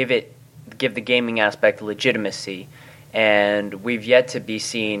Apple, give give the gaming aspect legitimacy. And we've yet to be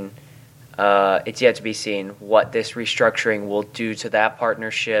seen. It's yet to be seen what this restructuring will do to that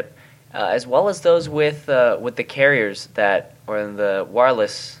partnership, as well as those with the carriers that, or the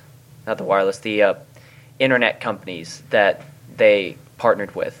wireless, not the wireless, the internet companies that they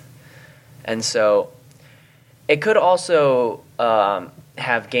partnered with. And so it could also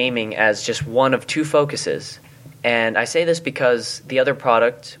have gaming as just one of two focuses. And I say this because the other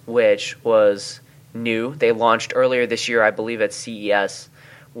product, which was new, they launched earlier this year, I believe at CES,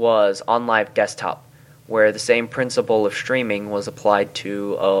 was OnLive Desktop, where the same principle of streaming was applied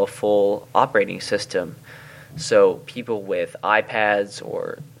to a full operating system. So people with iPads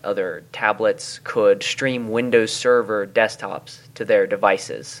or other tablets could stream Windows Server desktops to their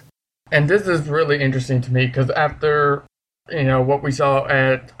devices. And this is really interesting to me because after, what we saw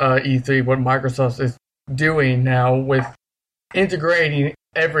at E3, what Microsoft is doing now with integrating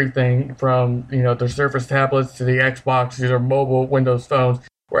everything from, their Surface tablets to the Xbox to their mobile Windows phones,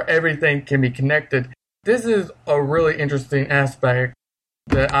 where everything can be connected. This is a really interesting aspect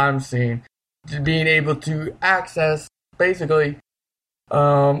that I'm seeing. Being able to access, basically,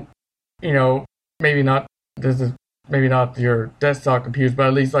 maybe not your desktop computers, but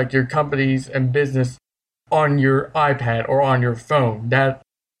at least like your companies and business on your iPad or on your phone. That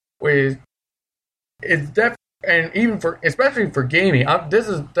is, it's definitely, and even especially for gaming, this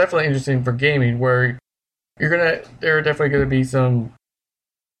is definitely interesting for gaming, where there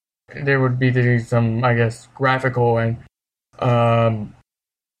would be some, I guess, graphical and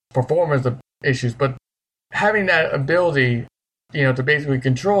performance issues, but having that ability, to basically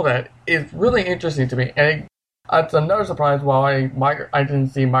control that is really interesting to me. And it's another surprise why I didn't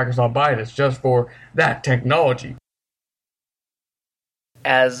see Microsoft buy this, just for that technology.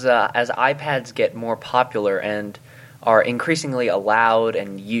 As iPads get more popular and are increasingly allowed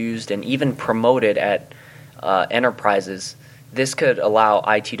and used and even promoted at enterprises, this could allow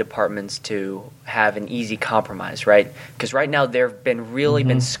IT departments to have an easy compromise, right? Because right now they've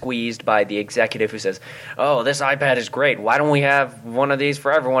been squeezed by the executive who says, "Oh, this iPad is great. Why don't we have one of these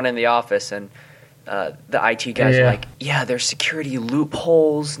for everyone in the office?" And the IT guys are like, "Yeah, there's security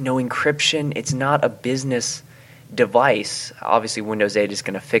loopholes, no encryption. It's not a business device." Obviously, Windows 8 is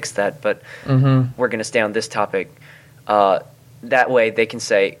going to fix that, but we're going to stay on this topic. That way, they can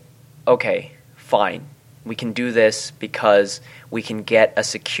say, "Okay, fine. We can do this because we can get a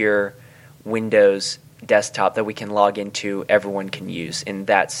secure Windows desktop that we can log into, everyone can use," in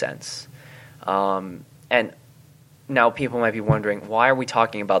that sense. And now people might be wondering, why are we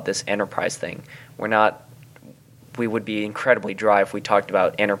talking about this enterprise thing? We would be incredibly dry if we talked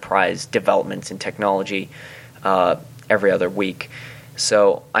about enterprise developments in technology every other week.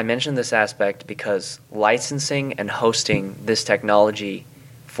 So I mentioned this aspect because licensing and hosting this technology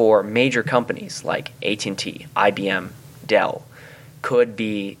for major companies like AT&T, IBM, Dell, could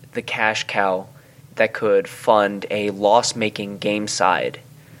be the cash cow that could fund a loss-making game side,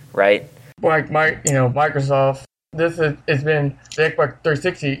 right? Like Microsoft, it's been the Xbox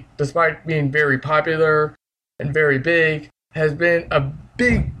 360, despite being very popular and very big, has been a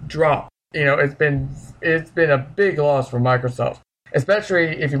big drop. It's been a big loss for Microsoft,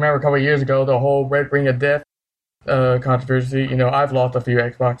 especially if you remember a couple of years ago, the whole Red Ring of Death controversy. I've lost a few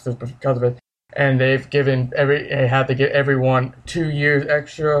Xboxes because of it, and they had to give everyone 2 years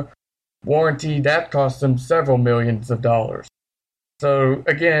extra warranty. That cost them several millions of dollars. So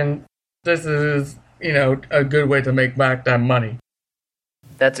again, this is a good way to make back that money.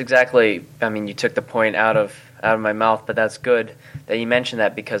 That's exactly. I mean, you took the point out of my mouth, but that's good that you mentioned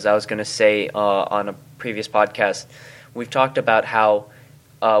that, because I was going to say on a previous podcast, we've talked about how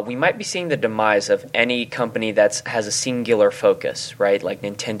we might be seeing the demise of any company that has a singular focus, right? Like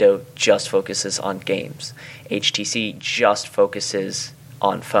Nintendo just focuses on games. HTC just focuses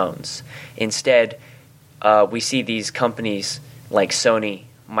on phones. Instead, we see these companies like Sony,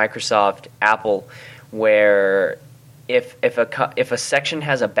 Microsoft, Apple, where if a section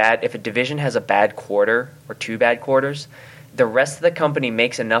has if a division has a bad quarter or two bad quarters, the rest of the company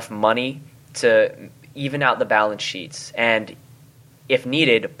makes enough money to even out the balance sheets, and if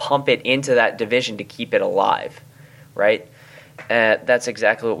needed, pump it into that division to keep it alive, right? That's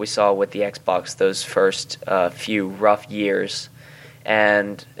exactly what we saw with the Xbox those first few rough years,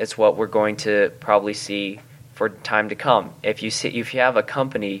 and it's what we're going to probably see for time to come. If you have a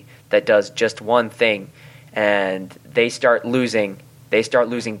company that does just one thing and they start losing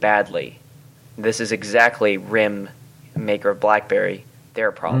badly, this is exactly RIM, maker of BlackBerry,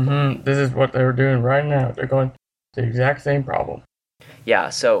 their problem. This is what they're doing right now. They're going the exact same problem. Yeah,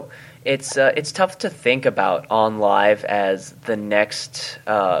 so It's tough to think about On Live as the next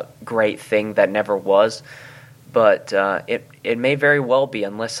great thing that never was, but it may very well be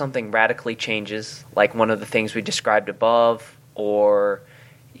unless something radically changes, like one of the things we described above, or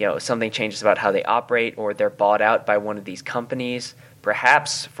something changes about how they operate, or they're bought out by one of these companies.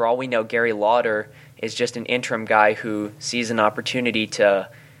 Perhaps, for all we know, Gary Lauder is just an interim guy who sees an opportunity to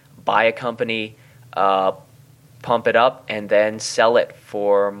buy a company, pump it up, and then sell it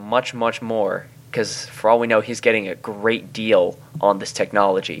for much, much more. Because for all we know, he's getting a great deal on this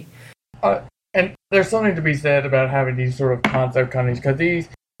technology. And there's something to be said about having these sort of concept companies, because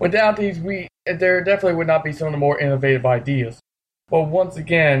without these, there definitely would not be some of the more innovative ideas. But once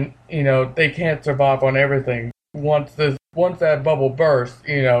again, they can't survive on everything. Once that bubble bursts,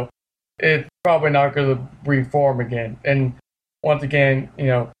 it's probably not going to reform again. And once again,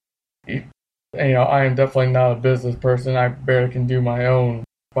 I am definitely not a business person. I barely can do my own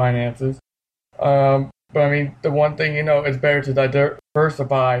finances. But I mean, the one thing, it's better to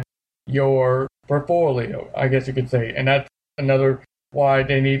diversify your portfolio, I guess you could say. And that's another why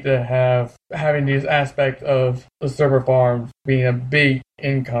they need to having these aspects of the server farms being a big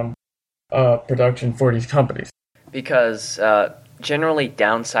income production for these companies. Because generally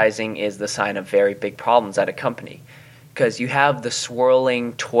downsizing is the sign of very big problems at a company. Because you have the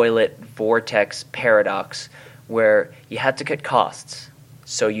swirling toilet vortex paradox where you had to cut costs,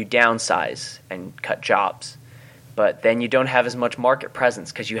 so you downsize and cut jobs. But then you don't have as much market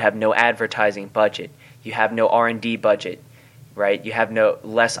presence because you have no advertising budget. You have no R&D budget, right? You have no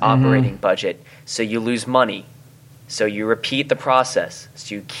less operating budget, so you lose money. So you repeat the process.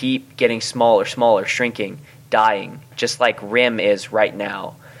 So you keep getting smaller, shrinking, dying, just like RIM is right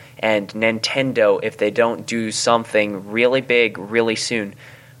now. And Nintendo, if they don't do something really big really soon,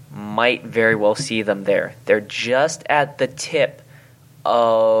 might very well see them there. They're just at the tip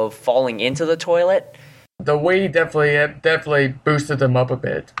of falling into the toilet. The Wii definitely boosted them up a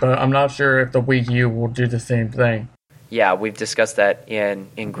bit, but I'm not sure if the Wii U will do the same thing. Yeah, we've discussed that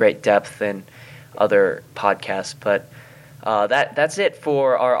in great depth in other podcasts. But that's it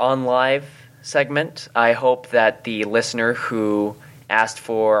for our On Live segment. I hope that the listener who asked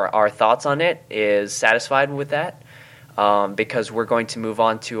for our thoughts on it is satisfied with that, because we're going to move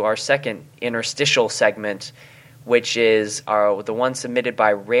on to our second interstitial segment, which is the one submitted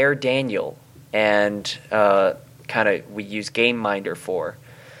by Rare Daniel, and we use Game Minder for.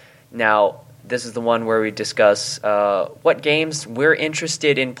 Now, this is the one where we discuss what games we're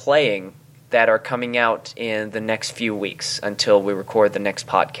interested in playing that are coming out in the next few weeks until we record the next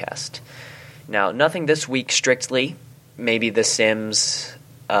podcast. Now, nothing this week strictly. Maybe The Sims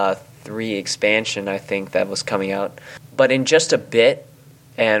 3 expansion, I think, that was coming out. But in just a bit,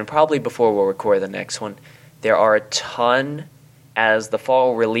 and probably before we'll record the next one, there are a ton as the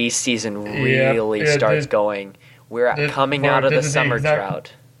fall release season really starts going. We're coming out of the summer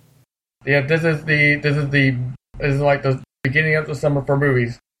drought. Yeah, this is like the beginning of the summer for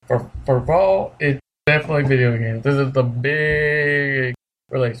movies. For fall, it's definitely video games. This is the big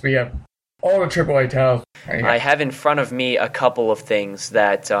release. We have all the AAA titles. I have in front of me a couple of things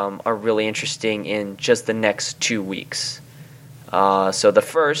that are really interesting in just the next 2 weeks. So the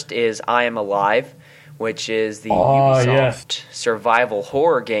first is I Am Alive, which is the Ubisoft survival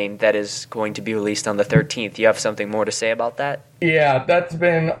horror game that is going to be released on the 13th. You have something more to say about that? Yeah, that's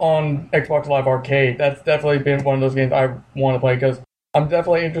been on Xbox Live Arcade. That's definitely been one of those games I want to play, because I'm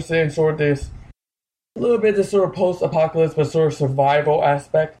definitely interested in sort of this sort of post-apocalypse, but sort of survival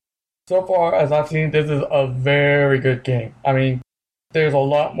aspect. So far as I've seen, this is a very good game. I mean, there's a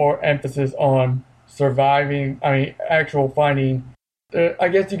lot more emphasis on surviving. I mean, actual finding. I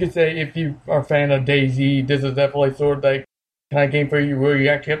guess you could say if you are a fan of DayZ, this is definitely sort of like kind of game for you where you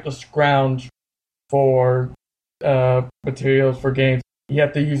actually have to scrounge for materials for games. You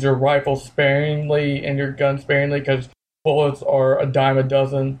have to use your rifle sparingly and your gun sparingly because bullets are a dime a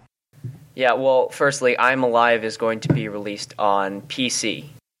dozen. Yeah, well, firstly, I'm Alive is going to be released on PC.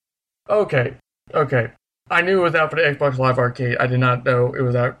 Okay. I knew it was out for the Xbox Live Arcade. I did not know it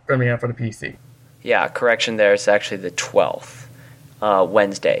was going to be out for the PC. Yeah, correction there. It's actually the 12th,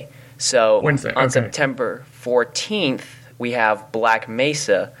 Wednesday. So on September 14th, we have Black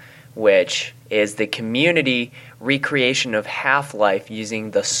Mesa, which is the community recreation of Half-Life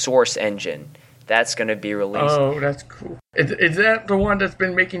using the Source engine. That's going to be released. Oh, that's cool. Is that the one that's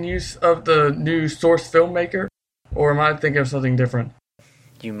been making use of the new Source filmmaker? Or am I thinking of something different?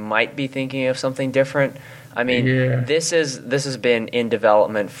 You might be thinking of something different. I mean, this has been in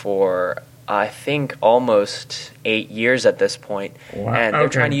development for, I think, almost 8 years at this point. Wow. And they're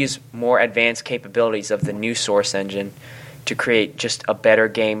trying to use more advanced capabilities of the new Source engine. to create just a better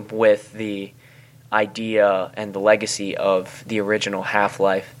game with the idea and the legacy of the original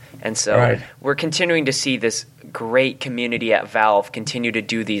Half-Life. And so we're continuing to see this great community at Valve continue to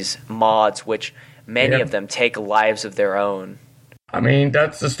do these mods, which many of them take lives of their own. I mean,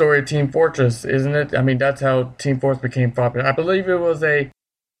 that's the story of Team Fortress, isn't it? I mean, that's how Team Fortress became popular. I believe it was a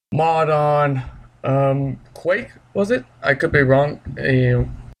mod on Quake, was it? I could be wrong. The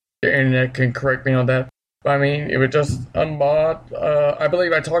internet can correct me on that. But I mean, it was just a mod. I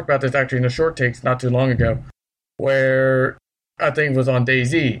believe I talked about this actually in the short takes not too long ago, where I think it was on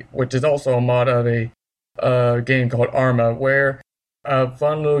DayZ, which is also a mod of a game called Arma, where a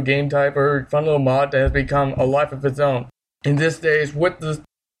fun little game type or fun little mod that has become a life of its own. In this days, with the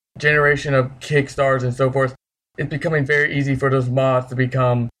generation of Kickstarters and so forth, it's becoming very easy for those mods to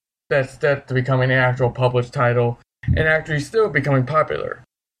become that step to becoming an actual published title and actually still becoming popular.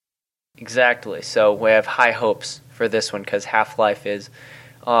 Exactly. So we have high hopes for this one because Half-Life is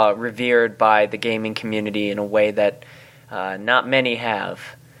revered by the gaming community in a way that not many have.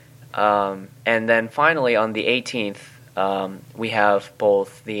 And then finally, on the 18th, we have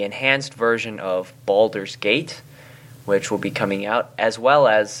both the enhanced version of Baldur's Gate, which will be coming out, as well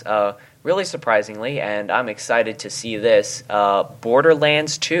as, really surprisingly, and I'm excited to see this,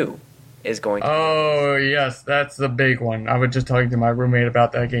 Borderlands 2 is going to be released. Yes, that's the big one. I was just talking to my roommate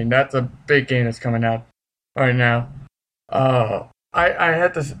about that game. That's a big game that's coming out right now. I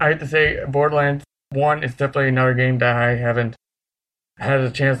had to say Borderlands 1 is definitely another game that I haven't had a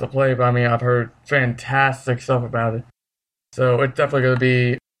chance to play, but I mean, I've heard fantastic stuff about it. So it's definitely going to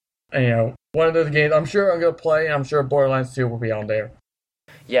be, one of those games I'm sure I'm going to play, and I'm sure Borderlands 2 will be on there.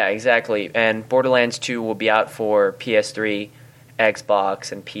 Yeah, exactly. And Borderlands 2 will be out for PS3,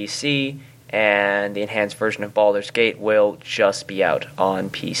 Xbox, and PC, and the enhanced version of Baldur's Gate will just be out on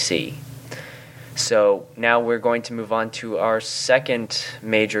PC. So now we're going to move on to our second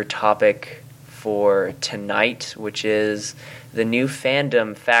major topic for tonight, which is the new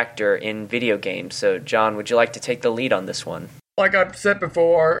fandom factor in video games. So, John, would you like to take the lead on this one? Like I've said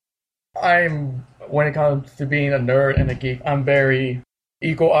before, when it comes to being a nerd and a geek, I'm very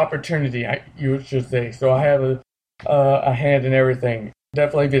equal opportunity, you should say. So I have a hand in everything.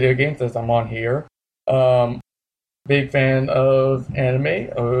 Definitely video games, as I'm on here. Big fan of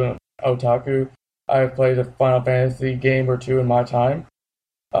anime, otaku. I've played a Final Fantasy game or two in my time.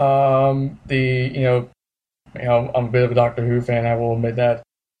 I'm a bit of a Doctor Who fan, I will admit that.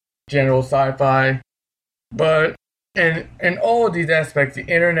 General sci-fi. But in all of these aspects, the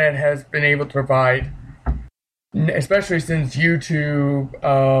internet has been able to provide, especially since YouTube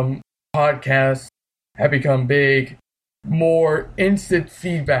podcasts have become big, more instant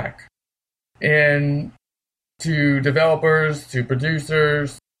feedback to developers, to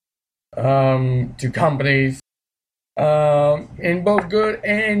producers, to companies, in both good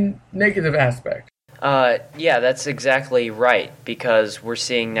and negative aspects. Yeah, that's exactly right, because we're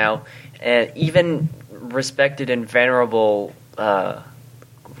seeing now even respected and venerable,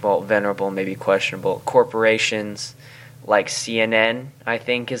 venerable, maybe questionable, corporations like CNN, I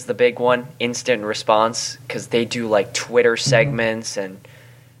think, is the big one, instant response, because they do like Twitter segments and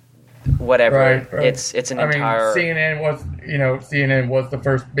whatever. Right. It's an entire... CNN was the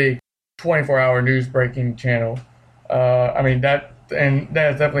first big 24-hour news breaking channel. That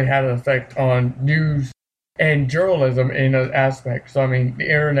has definitely had an effect on news and journalism in an aspect. So, the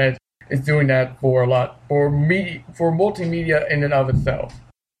internet is doing that for multimedia in and of itself.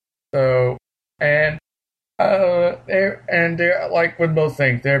 So, there, like with most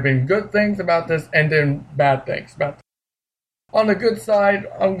things, there have been good things about this and then bad things about this. On the good side,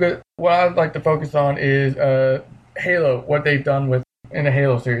 what I'd like to focus on is Halo, what they've done in the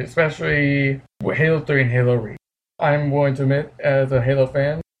Halo series, especially with Halo 3 and Halo Reach. I'm going to admit, as a Halo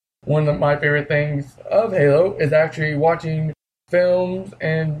fan, one of my favorite things of Halo is actually watching films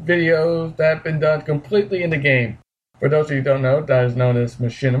and videos that have been done completely in the game. For those of you who don't know, that is known as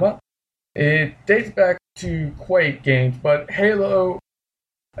machinima. It dates back to Quake games, but Halo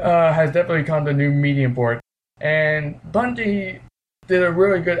has definitely become the new medium for it. And Bungie did a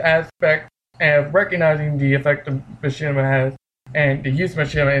really good aspect of recognizing the effect that machinima has and the use of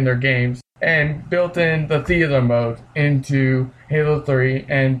machinima in their games, and built in the theater mode into Halo 3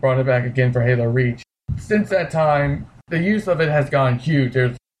 and brought it back again for Halo Reach. Since that time, the use of it has gone huge.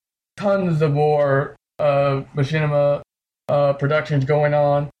 There's tons of more machinima productions going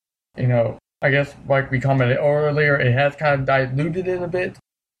on. I guess like we commented earlier, it has kind of diluted it a bit,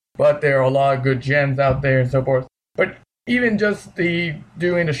 but there are a lot of good gems out there and so forth. But even just doing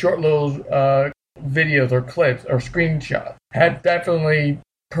the short little videos or clips or screenshots had definitely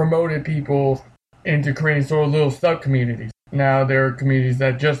promoted people into creating sort of little sub-communities. now there are communities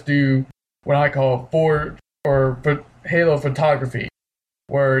that just do what I call Halo photography,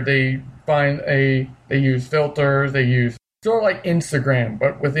 where they they use filters, they use sort of like Instagram,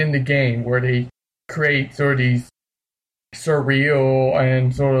 but within the game, where they create sort of these surreal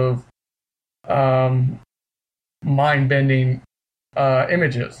and sort of mind-bending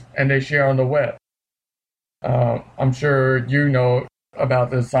images, and they share on the web. I'm sure you know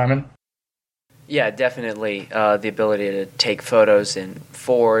about this, Simon. Yeah, definitely. The ability to take photos in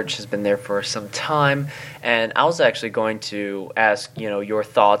Forge has been there for some time, and I was actually going to ask, your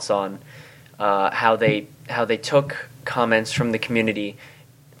thoughts on how they took comments from the community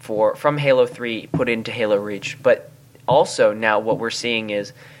from Halo 3 put into Halo Reach, but also now what we're seeing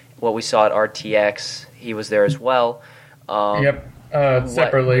is what we saw at RTX. He was there as well.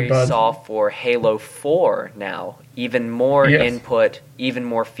 Separately, what we saw for Halo 4 now. Even more input, even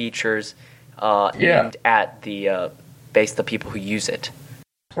more features aimed at the people who use it.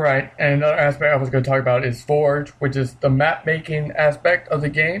 Right, and another aspect I was going to talk about is Forge, which is the map-making aspect of the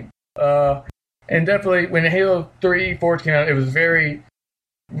game. And definitely, when Halo 3 Forge came out, it was very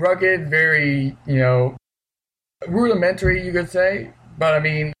rugged, very, rudimentary, you could say. But, I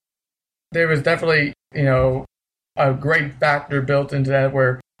mean, there was definitely, a great factor built into that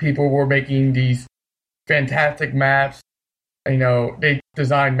where people were making these fantastic maps. They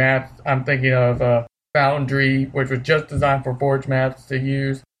designed maps. I'm thinking of Foundry, which was just designed for Forge maps to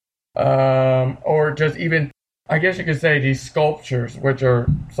use. Or just even, I guess you could say, these sculptures, which are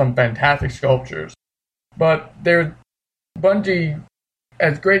some fantastic sculptures. But Bungie,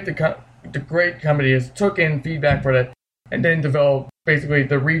 as great the great company is, took in feedback for that and then developed basically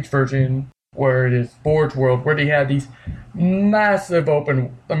the Reach version, where it is Forge World, where they have these massive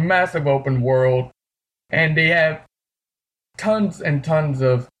open world, and they have tons and tons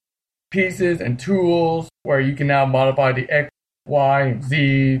of pieces and tools where you can now modify the X, Y, and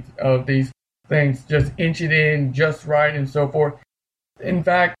Z of these things, just inch it in just right and so forth. In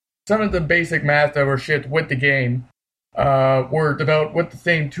fact, some of the basic maps that were shipped with the game were developed with the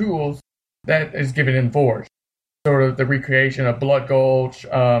same tools that is given in Forge. Sort of the recreation of Blood Gulch,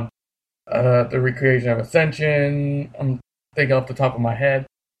 the recreation of Ascension. I'm thinking off the top of my head.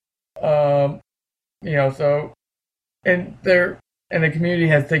 And the community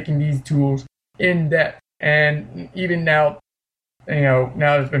has taken these tools in depth, and even now,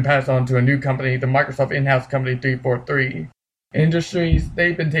 now it's been passed on to a new company, the Microsoft in-house company 343 Industries.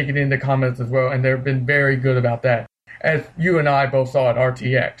 They've been taking in the comments as well, and they've been very good about that, as you and I both saw at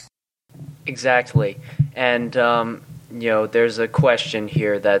RTX. Exactly, and there's a question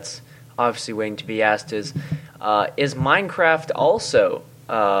here that's obviously waiting to be asked: is Minecraft also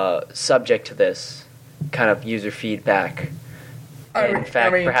subject to this kind of user feedback? In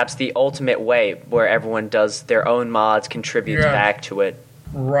fact, perhaps the ultimate way where everyone does their own mods, contributes back to it.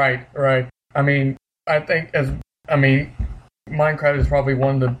 Right. I mean, I think Minecraft is probably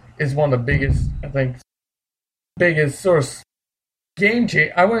one of the biggest sort of game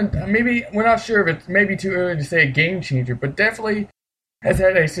changer. We're not sure if it's maybe too early to say a game changer, but definitely has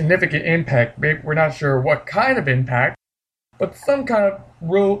had a significant impact. We're not sure what kind of impact, but some kind of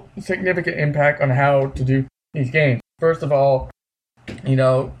real significant impact on how to do these games. First of all,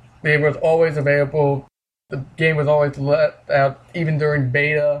 they was always available. The game was always let out, even during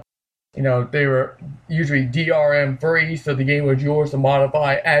beta. They were usually DRM free, so the game was yours to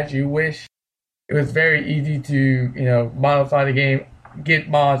modify as you wish. It was very easy to, modify the game, get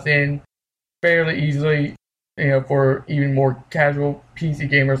mods in fairly easily, for even more casual PC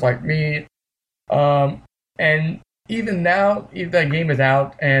gamers like me. And even now, if that game is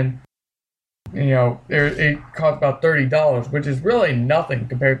out and it costs about $30, which is really nothing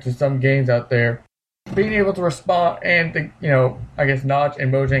compared to some games out there. Being able to respond, and I guess Notch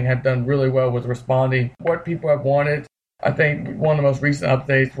and Mojang have done really well with responding what people have wanted. I think one of the most recent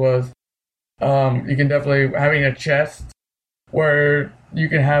updates was you can definitely having a chest where you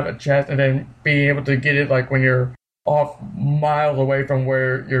can have a chest and then being able to get it like when you're off miles away from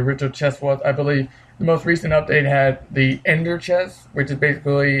where your original chest was. I believe the most recent update had the Ender chest, which is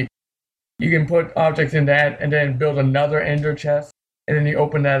basically you can put objects in that and then build another Ender chest, and then you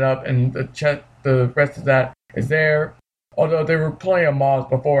open that up and the rest of that is there. Although there were plenty of mods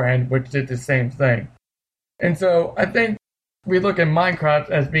beforehand which did the same thing. And so I think we look at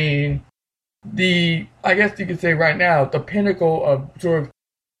Minecraft as being I guess you could say right now, the pinnacle of sort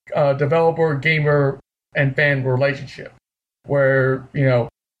of developer, gamer, and fan relationship. Where,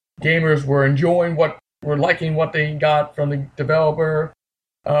 gamers were liking what they got from the developer.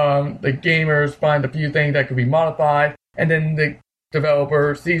 The gamers find a few things that could be modified, and then the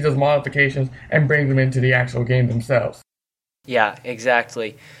developer sees those modifications and brings them into the actual game themselves. Yeah,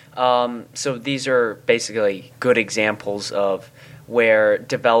 exactly. So these are basically good examples of where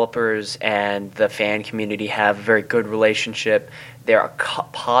developers and the fan community have a very good relationship. They're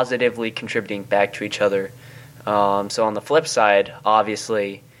positively contributing back to each other. So on the flip side,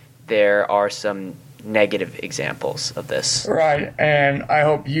 obviously, there are some negative examples of this. Right, and I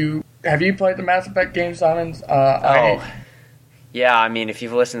hope have you played the Mass Effect game, Simons? Yeah, I mean, if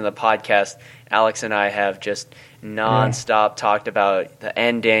you've listened to the podcast, Alex and I have just nonstop talked about the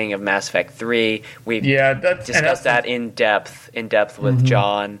ending of Mass Effect 3. We've discussed that in depth with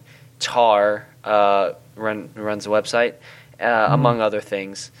John Tarr, runs the website, among other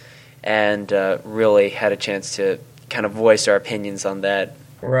things, and really had a chance to kind of voice our opinions on that.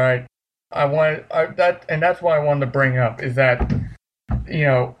 Right. That's what I wanted to bring up is that,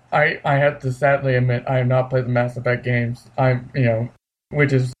 I have to sadly admit I have not played the Mass Effect games.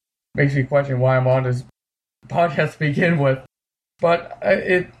 Which makes me question why I'm on this podcast to begin with. But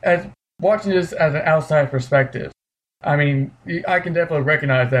as watching this as an outside perspective, I mean, I can definitely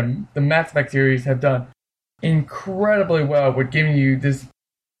recognize that the Mass Effect series have done incredibly well with giving you this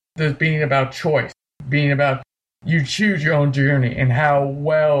being about choice, being about you choose your own journey, and how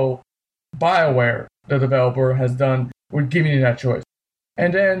well BioWare, the developer, has done with giving you that choice.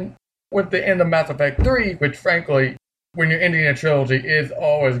 And then with the end of Mass Effect 3, which frankly, when you're ending a trilogy, is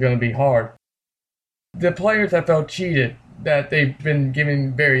always going to be hard. The players have felt cheated that they've been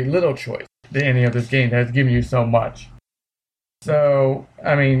given very little choice. The ending of this game that has given you so much. So,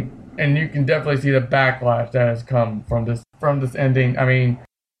 I mean, and you can definitely see the backlash that has come from this ending. I mean,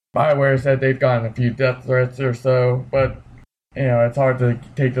 BioWare said they've gotten a few death threats or so, but it's hard to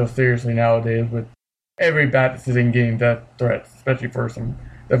take those seriously nowadays with every bad decision getting death threats, especially for some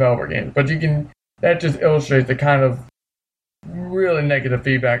developer games. But that just illustrates the kind of really negative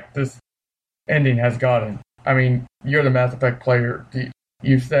feedback this ending has gotten. I mean, you're the Mass Effect player.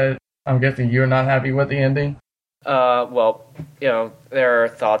 You said, I'm guessing you're not happy with the ending? Well, there are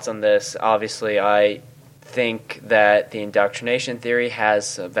thoughts on this. Obviously, I think that the indoctrination theory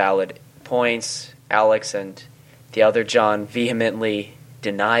has valid points. Alex and the other John vehemently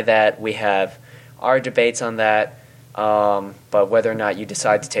deny that. We have our debates on that. But whether or not you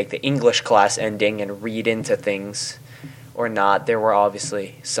decide to take the English class ending and read into things or not, there were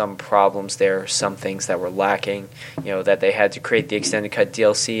obviously some problems there, some things that were lacking, that they had to create the extended cut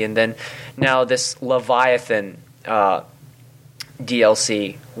DLC. And then now this Leviathan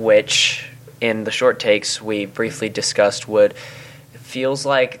DLC, which in the short takes we briefly discussed, feels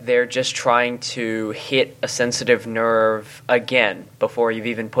like they're just trying to hit a sensitive nerve again before you've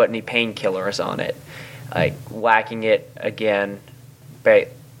even put any painkillers on it. Like whacking it again,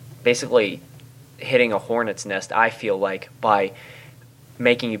 basically hitting a hornet's nest, I feel like, by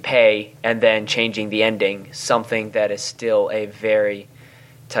making you pay and then changing the ending, something that is still a very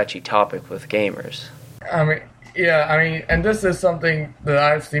touchy topic with gamers. And this is something that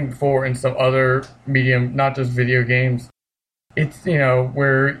I've seen before in some other medium, not just video games. It's,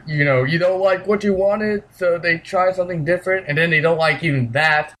 where, you don't like what you wanted, so they try something different, and then they don't like even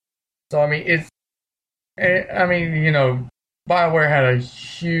that. So, BioWare had a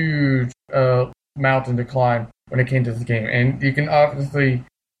huge mountain to climb when it came to this game, and you can obviously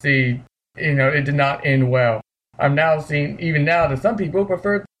see, it did not end well. I'm now seeing, even now, that some people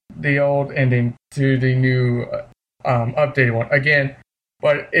prefer the old ending to the new updated one. Again,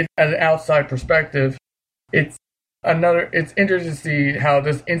 but as an outside perspective, it's interesting to see how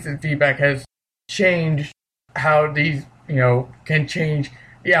this instant feedback has changed how these, can change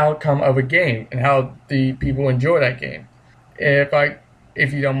the outcome of a game and how the people enjoy that game.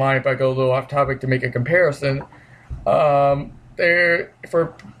 If you don't mind, if I go a little off topic to make a comparison, for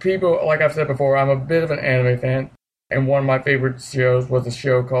people, like I've said before, I'm a bit of an anime fan, and one of my favorite shows was a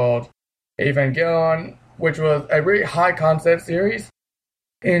show called Evangelion, which was a really high concept series,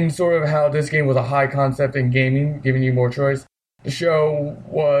 in sort of how this game was a high concept in gaming, giving you more choice. The show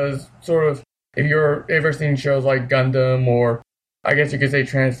was sort of, if you're ever seen shows like Gundam, or I guess you could say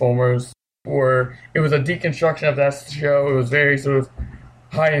Transformers, where it was a deconstruction of that show. It was very sort of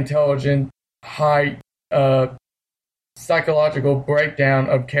high intelligent, high psychological breakdown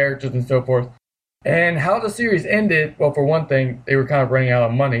of characters and so forth. And how the series ended, well, for one thing, they were kind of running out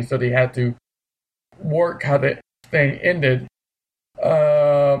of money, so they had to work how the thing ended.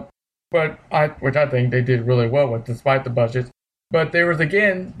 Which I think they did really well with, despite the budget. But there was,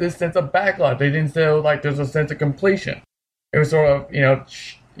 again, this sense of backlash. They didn't feel like there's a sense of completion. It was sort of,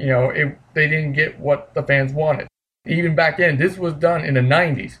 they didn't get what the fans wanted. Even back then, this was done in the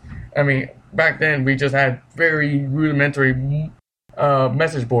 90s. I mean, back then, we just had very rudimentary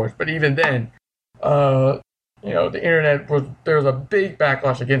message boards. But even then, the internet there was a big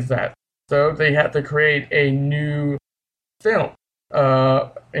backlash against that. So they had to create a new film.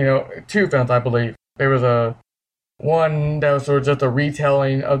 Two films, I believe. There was a one that was sort of just a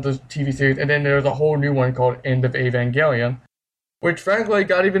retelling of the TV series, and then there was a whole new one called End of Evangelion, which frankly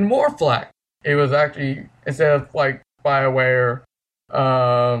got even more flack. It was actually, instead of like BioWare,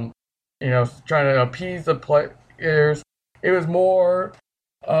 trying to appease the players, it was more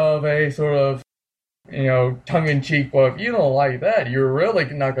of a sort of, tongue-in-cheek, well, if you don't like that, you're really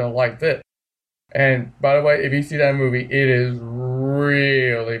not going to like this. And by the way, if you see that movie, it is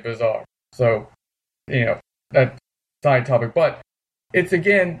really bizarre. So, that's side topic. But it's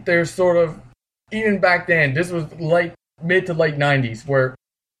again, there's sort of, even back then, this was mid to late 90s, where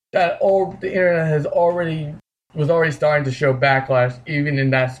the internet was already starting to show backlash, even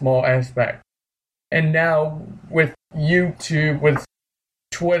in that small aspect. And now with YouTube, with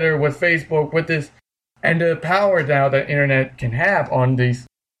Twitter, with Facebook, with this, and the power now that internet can have on these,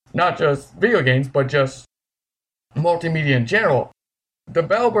 not just video games, but just multimedia in general,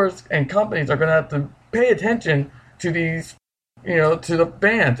 developers and companies are going to have to pay attention to these, to the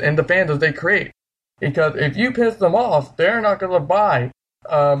fans and the fandoms they create. Because if you piss them off, they're not going to buy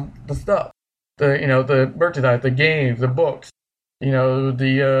the stuff, the merchandise, the games, the books,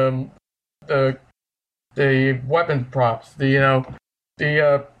 the weapon props, the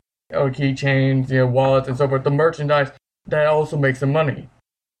keychains, wallets and so forth, the merchandise that also makes them money.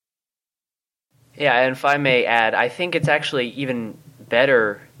 Yeah, and if I may add, I think it's actually even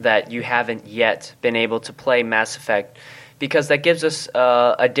better that you haven't yet been able to play Mass Effect, because that gives us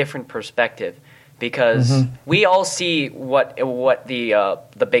a different perspective. Because we all see what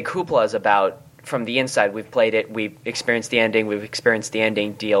the big hoopla is about from the inside. We've played it, we've experienced the ending,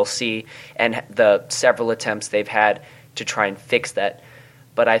 DLC, and the several attempts they've had to try and fix that.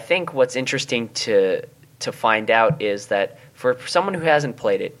 But I think what's interesting to find out is that for someone who hasn't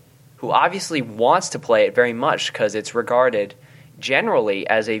played it, who obviously wants to play it very much because it's regarded generally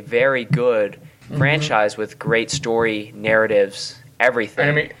as a very good franchise with great story, narratives, everything.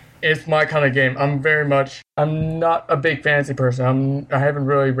 I mean, it's my kind of game. I'm not a big fantasy person. I haven't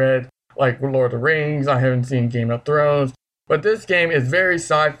really read like Lord of the Rings. I haven't seen Game of Thrones. But this game is very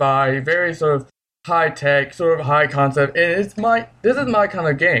sci-fi, very sort of high-tech, sort of high concept. And this is my kind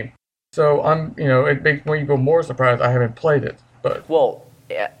of game. So it makes me even more surprised I haven't played it. But well,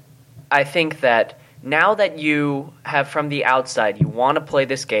 I think that now that you have from the outside, you want to play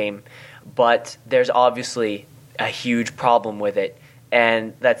this game, but there's obviously a huge problem with it,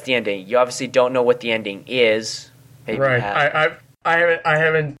 and that's the ending. You obviously don't know what the ending is. Maybe right. I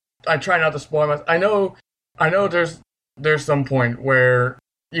haven't. I try not to spoil myself. I know. There's some point where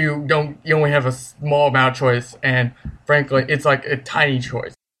you only have a small amount of choice, and frankly, it's like a tiny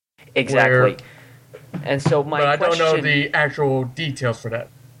choice. Exactly. And so but I don't know the actual details for that.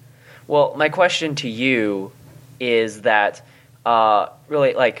 Well, my question to you is that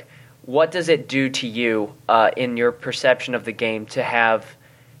really, like, what does it do to you in your perception of the game to have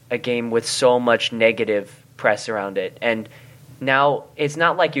a game with so much negative press around it? And now it's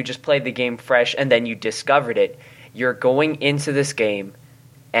not like you just played the game fresh and then you discovered it. You're going into this game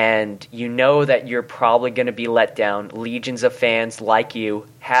and you know that you're probably going to be let down. Legions of fans like you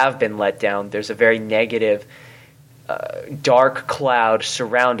have been let down. There's a very negative dark cloud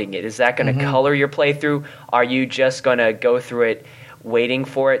surrounding it. Is that going to color your playthrough? Are you just going to go through it waiting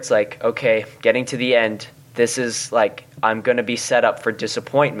for it? It's like, okay, getting to the end, this is like, I'm going to be set up for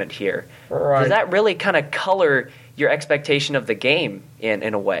disappointment here. Right. Does that really kind of color your expectation of the game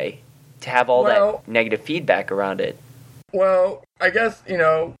in a way, to have all that negative feedback around it? Well, I guess,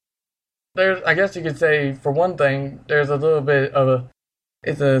 I guess you could say, for one thing, there's a little bit of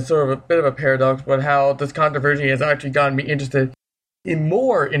it's a sort of a bit of a paradox, but how this controversy has actually gotten me interested in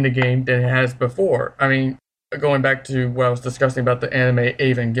more in the game than it has before. I mean, going back to what I was discussing about the anime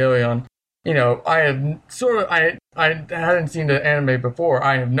Evangelion, I hadn't seen the anime before.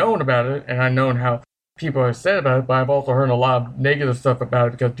 I have known about it, and I've known how people have said about it, but I've also heard a lot of negative stuff about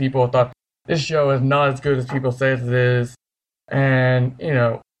it because people thought this show is not as good as people say it is. And,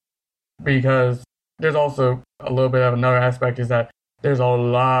 because there's also a little bit of another aspect is that there's a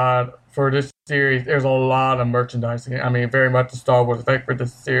lot, for this series, there's a lot of merchandising. I mean, very much the Star Wars effect for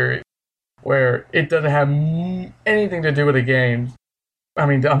this series, where it doesn't have anything to do with the games. I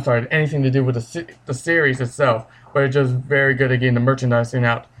mean, I'm sorry, anything to do with the series itself, but it's just very good at getting the merchandising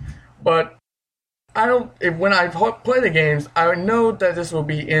out. But when I play the games, I know that this will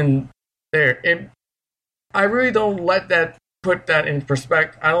be in there. I really don't put that in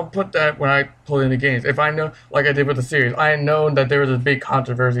perspective. I don't put that when I play in the games. If I know, like I did with the series, I had known that there was a big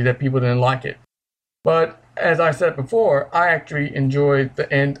controversy that people didn't like it. But as I said before, I actually enjoyed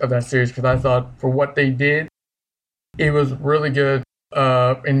the end of that series because I thought for what they did, it was really good.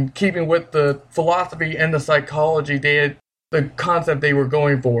 In keeping with the philosophy and the psychology, they had the concept they were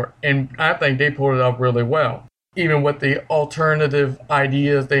going for, and I think they pulled it off really well. Even with the alternative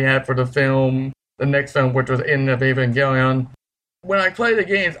ideas they had for the next film, which was End of Evangelion. When I play the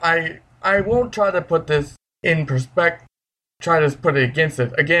games, I won't try to put this in perspective, try to put it against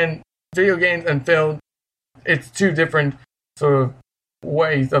it. Again, video games and film, it's two different sort of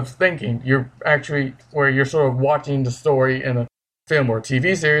ways of thinking. You're actually, where you're sort of watching the story in a film or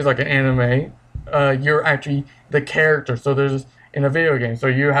TV series like an anime, you're actually the character. So there's in a video game, so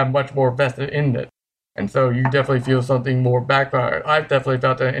you have much more vested in it. And so you definitely feel something more backfired. I've definitely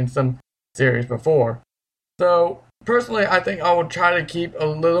felt that in some series before. So personally, I think I would try to keep a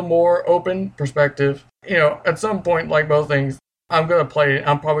little more open perspective. At some point, like most things, I'm going to play it.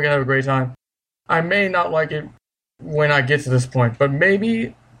 I'm probably going to have a great time. I may not like it when I get to this point, but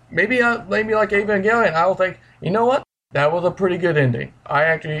maybe like Evangelion, I'll think, you know what? That was a pretty good ending. I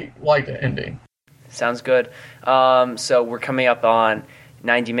actually liked the ending. Sounds good. So we're coming up on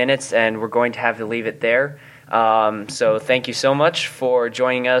 90 minutes, and we're going to have to leave it there. So thank you so much for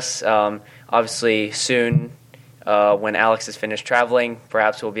joining us. Obviously, soon, when Alex is finished traveling,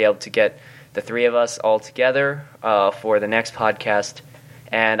 perhaps we'll be able to get the three of us all together for the next podcast.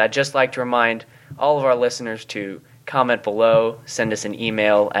 And I'd just like to remind all of our listeners to comment below, send us an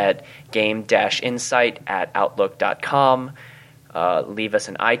email at game-insight@outlook.com, leave us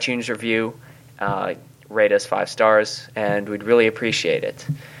an iTunes review, rate us 5 stars, and we'd really appreciate it.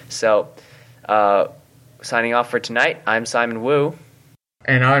 So, signing off for tonight, I'm Simon Wu.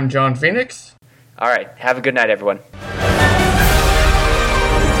 And I'm John Phoenix. All right, have a good night, everyone.